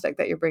fantastic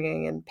that you're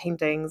bringing in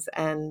paintings,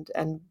 and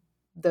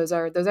those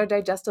are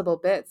digestible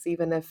bits,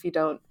 even if you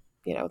don't.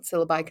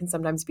 Syllabi can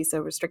sometimes be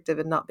so restrictive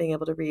in not being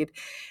able to read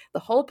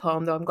the whole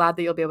poem, though I'm glad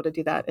that you'll be able to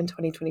do that in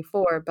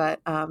 2024. But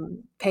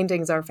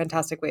paintings are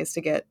fantastic ways to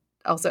get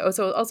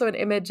also an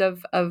image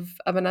of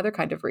another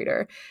kind of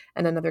reader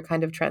and another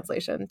kind of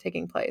translation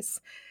taking place.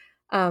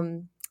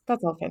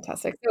 That's all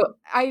fantastic.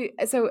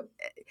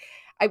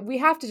 We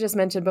have to just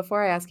mention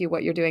before I ask you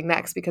what you're doing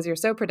next, because you're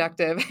so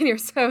productive and you're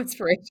so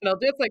inspirational,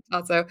 just like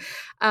Tasso.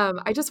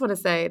 I just want to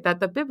say that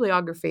the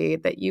bibliography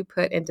that you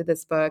put into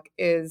this book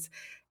is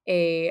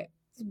a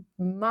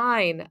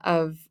mine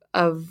of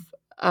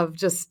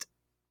just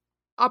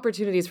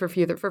opportunities for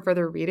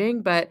further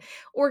reading, but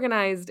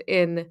organized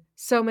in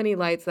so many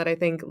lights that I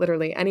think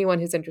literally anyone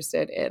who's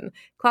interested in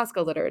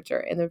classical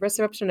literature, in the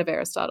reception of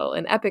Aristotle,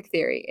 in epic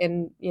theory,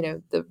 in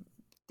the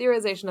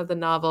theorization of the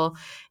novel,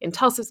 in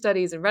Tasso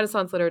studies, in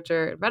Renaissance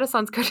literature, in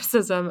Renaissance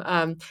criticism,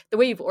 the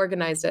way you've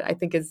organized it, I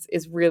think is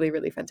really,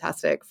 really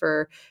fantastic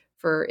for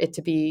it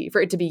to be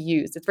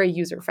used. It's very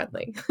user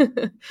friendly.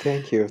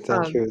 Thank you.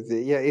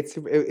 Yeah,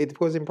 it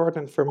was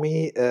important for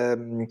me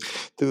to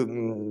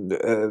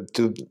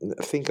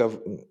think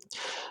of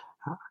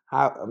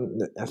how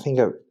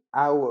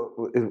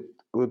it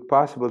would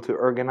possible to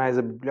organize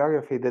a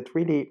bibliography that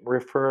really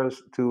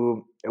refers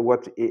to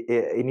what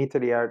in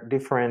Italy are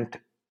different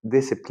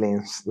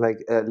disciplines, like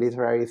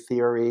literary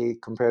theory,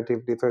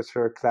 comparative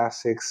literature,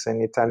 classics,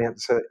 and Italian.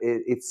 So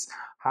it's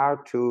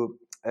hard to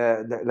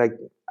like.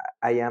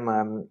 I am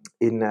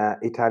in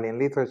Italian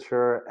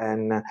literature,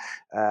 and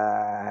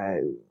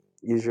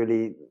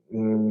usually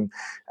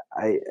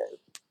I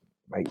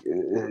like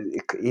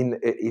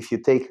if you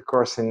take a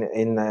course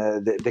in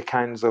the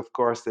kinds of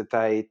course that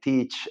I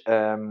teach,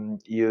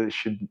 you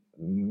should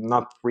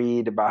not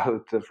read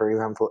about, for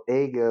example,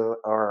 Hegel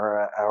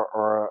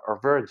or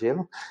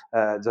Virgil,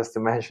 just to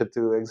mention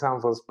two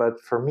examples. But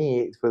for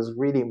me, it was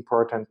really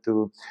important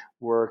to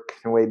work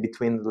in a way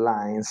between the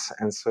lines,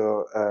 and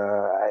so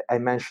I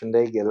mentioned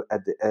Hegel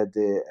at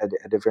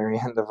the very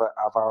end of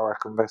our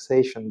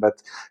conversation.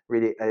 But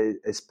really, I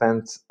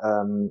spent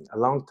a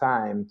long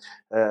time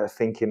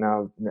thinking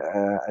of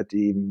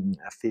the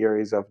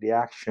theories of the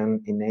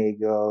action in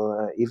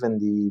Hegel, even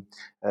the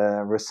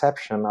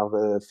reception of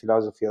the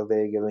philosophy of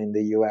Hegel in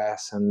the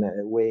U.S. and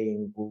a way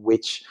in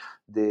which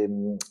the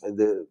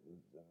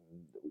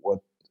what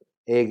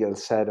Hegel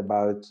said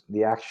about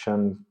the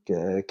action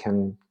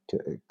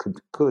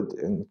could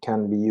and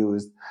can be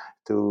used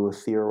to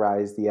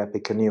theorize the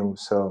epic anew.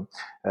 So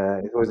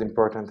it was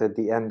important at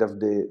the end of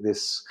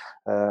this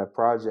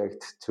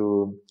project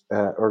to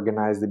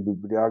organize the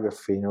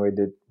bibliography in a way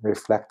that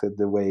reflected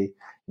the way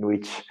in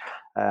which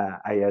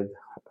I had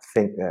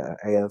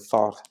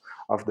thought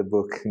of the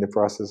book in the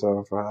process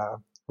of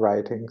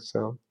writing.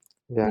 So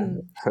yeah,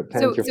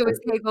 thank you. So is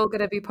Hegel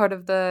going to be part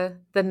of the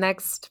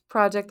next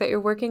project that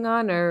you're working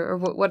on, or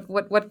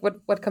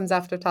what comes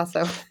after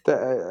Tasso?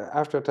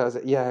 After Tasso,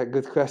 yeah,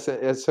 good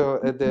question. So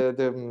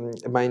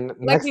my Likely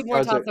next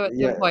more project, Tasso at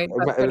some point,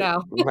 but for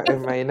now.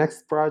 my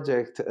next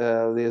project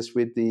is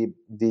with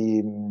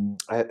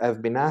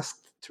I've been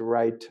asked to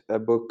write a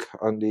book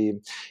on the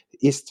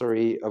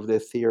history of the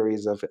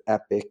theories of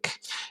epic.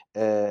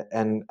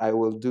 And I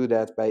will do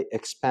that by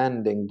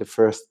expanding the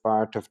first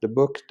part of the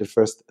book, the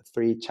first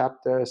 3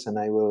 chapters, and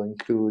I will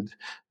include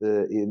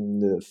in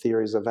the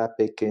theories of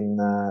epic in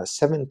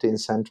 17th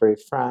century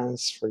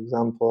France, for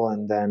example,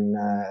 and then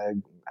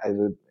I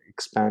will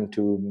expand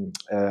to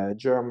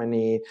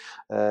Germany,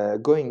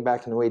 going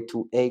back in a way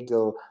to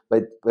Hegel,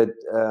 but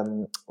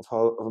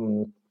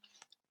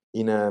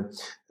in a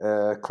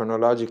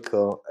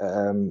chronological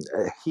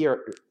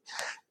here.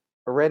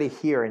 Already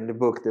here in the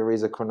book, there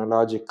is a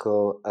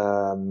chronological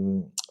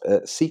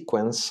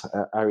sequence,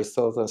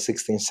 Aristotle,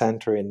 16th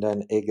century, and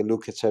then Hegel,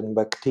 Lukács, and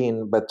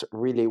Bakhtin. But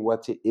really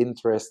what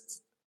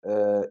interests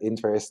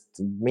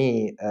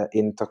me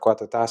in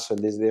Torquato, Tasso,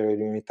 Desiderio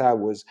di Unità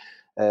was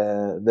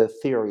the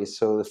theory.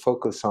 So the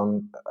focus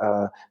on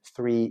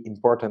 3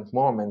 important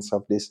moments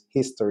of this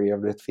history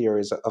of the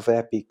theories of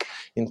epic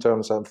in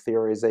terms of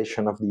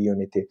theorization of the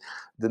unity.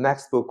 The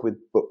next book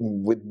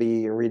would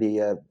be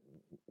really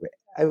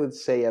I would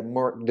say a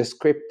more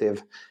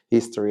descriptive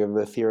history of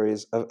the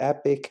theories of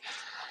epic,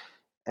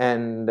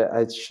 and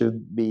I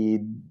should be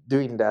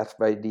doing that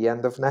by the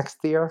end of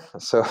next year.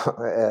 So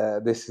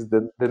this is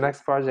the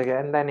next project,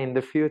 and then in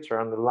the future,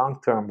 on the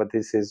long term, but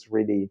this is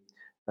really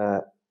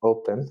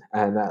open,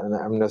 and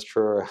I'm not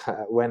sure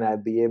when I'll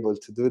be able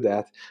to do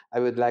that.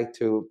 I would like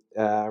to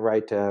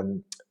write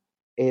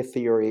a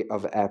theory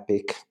of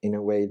epic in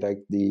a way, like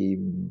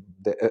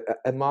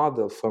a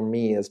model for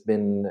me has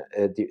been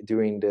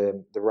during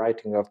the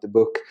writing of the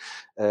book,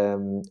 a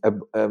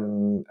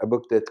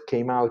book that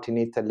came out in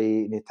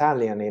Italy in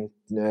Italian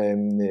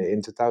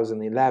in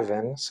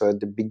 2011. So at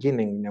the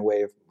beginning, in a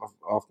way,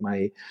 of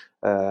my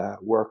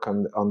work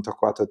on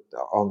Torquato,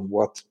 on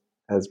what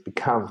has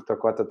become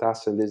Torquato,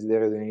 Tasso,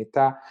 Desiderio di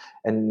Unità,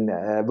 and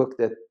a book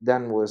that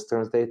then was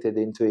translated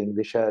into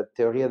English,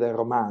 Teoria del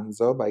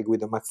Romanzo by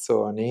Guido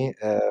Mazzoni,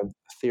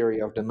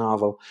 Theory of the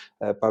Novel,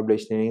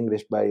 published in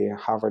English by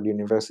Harvard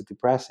University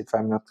Press. If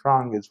I'm not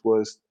wrong, it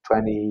was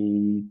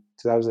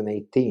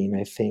 2018,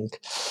 I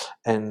think,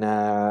 and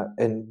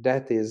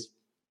that is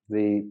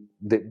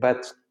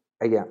but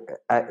again,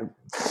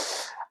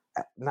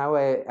 now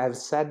I've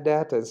said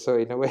that, and so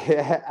in a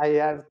way I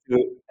have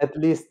to at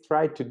least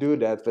try to do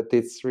that, but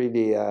it's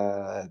really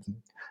a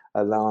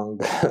long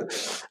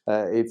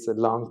it's a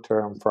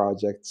long-term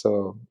project.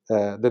 So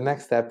the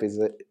next step is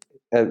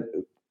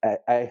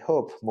I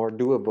hope more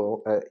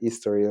doable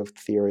history of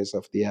theories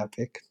of the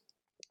epic.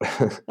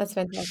 That's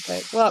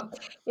fantastic. Well,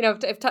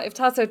 if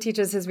Tasso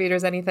teaches his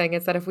readers anything,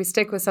 it's that if we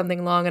stick with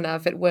something long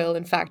enough, it will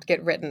in fact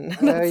get written.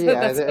 That's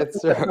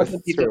true.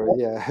 It's true.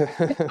 Yeah.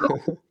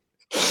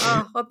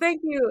 Well, thank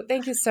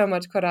you so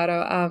much,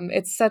 Corrado.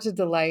 It's such a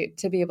delight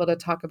to be able to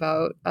talk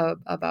about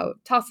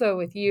Tasso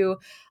with you,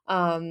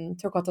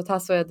 Torquato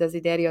Tasso,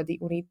 Desiderio di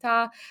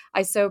Unità.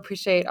 I so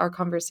appreciate our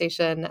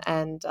conversation,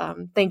 and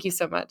thank you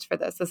so much for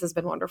this. This has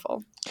been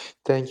wonderful.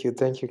 Thank you,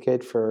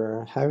 Kate,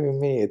 for having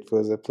me. It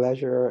was a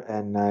pleasure,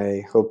 and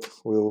I hope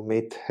we'll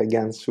meet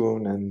again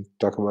soon and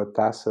talk about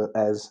Tasso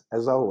as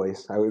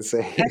always, I would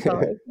say. As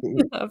always.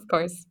 Of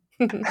course.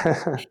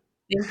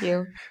 Thank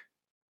you.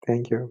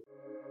 Thank you.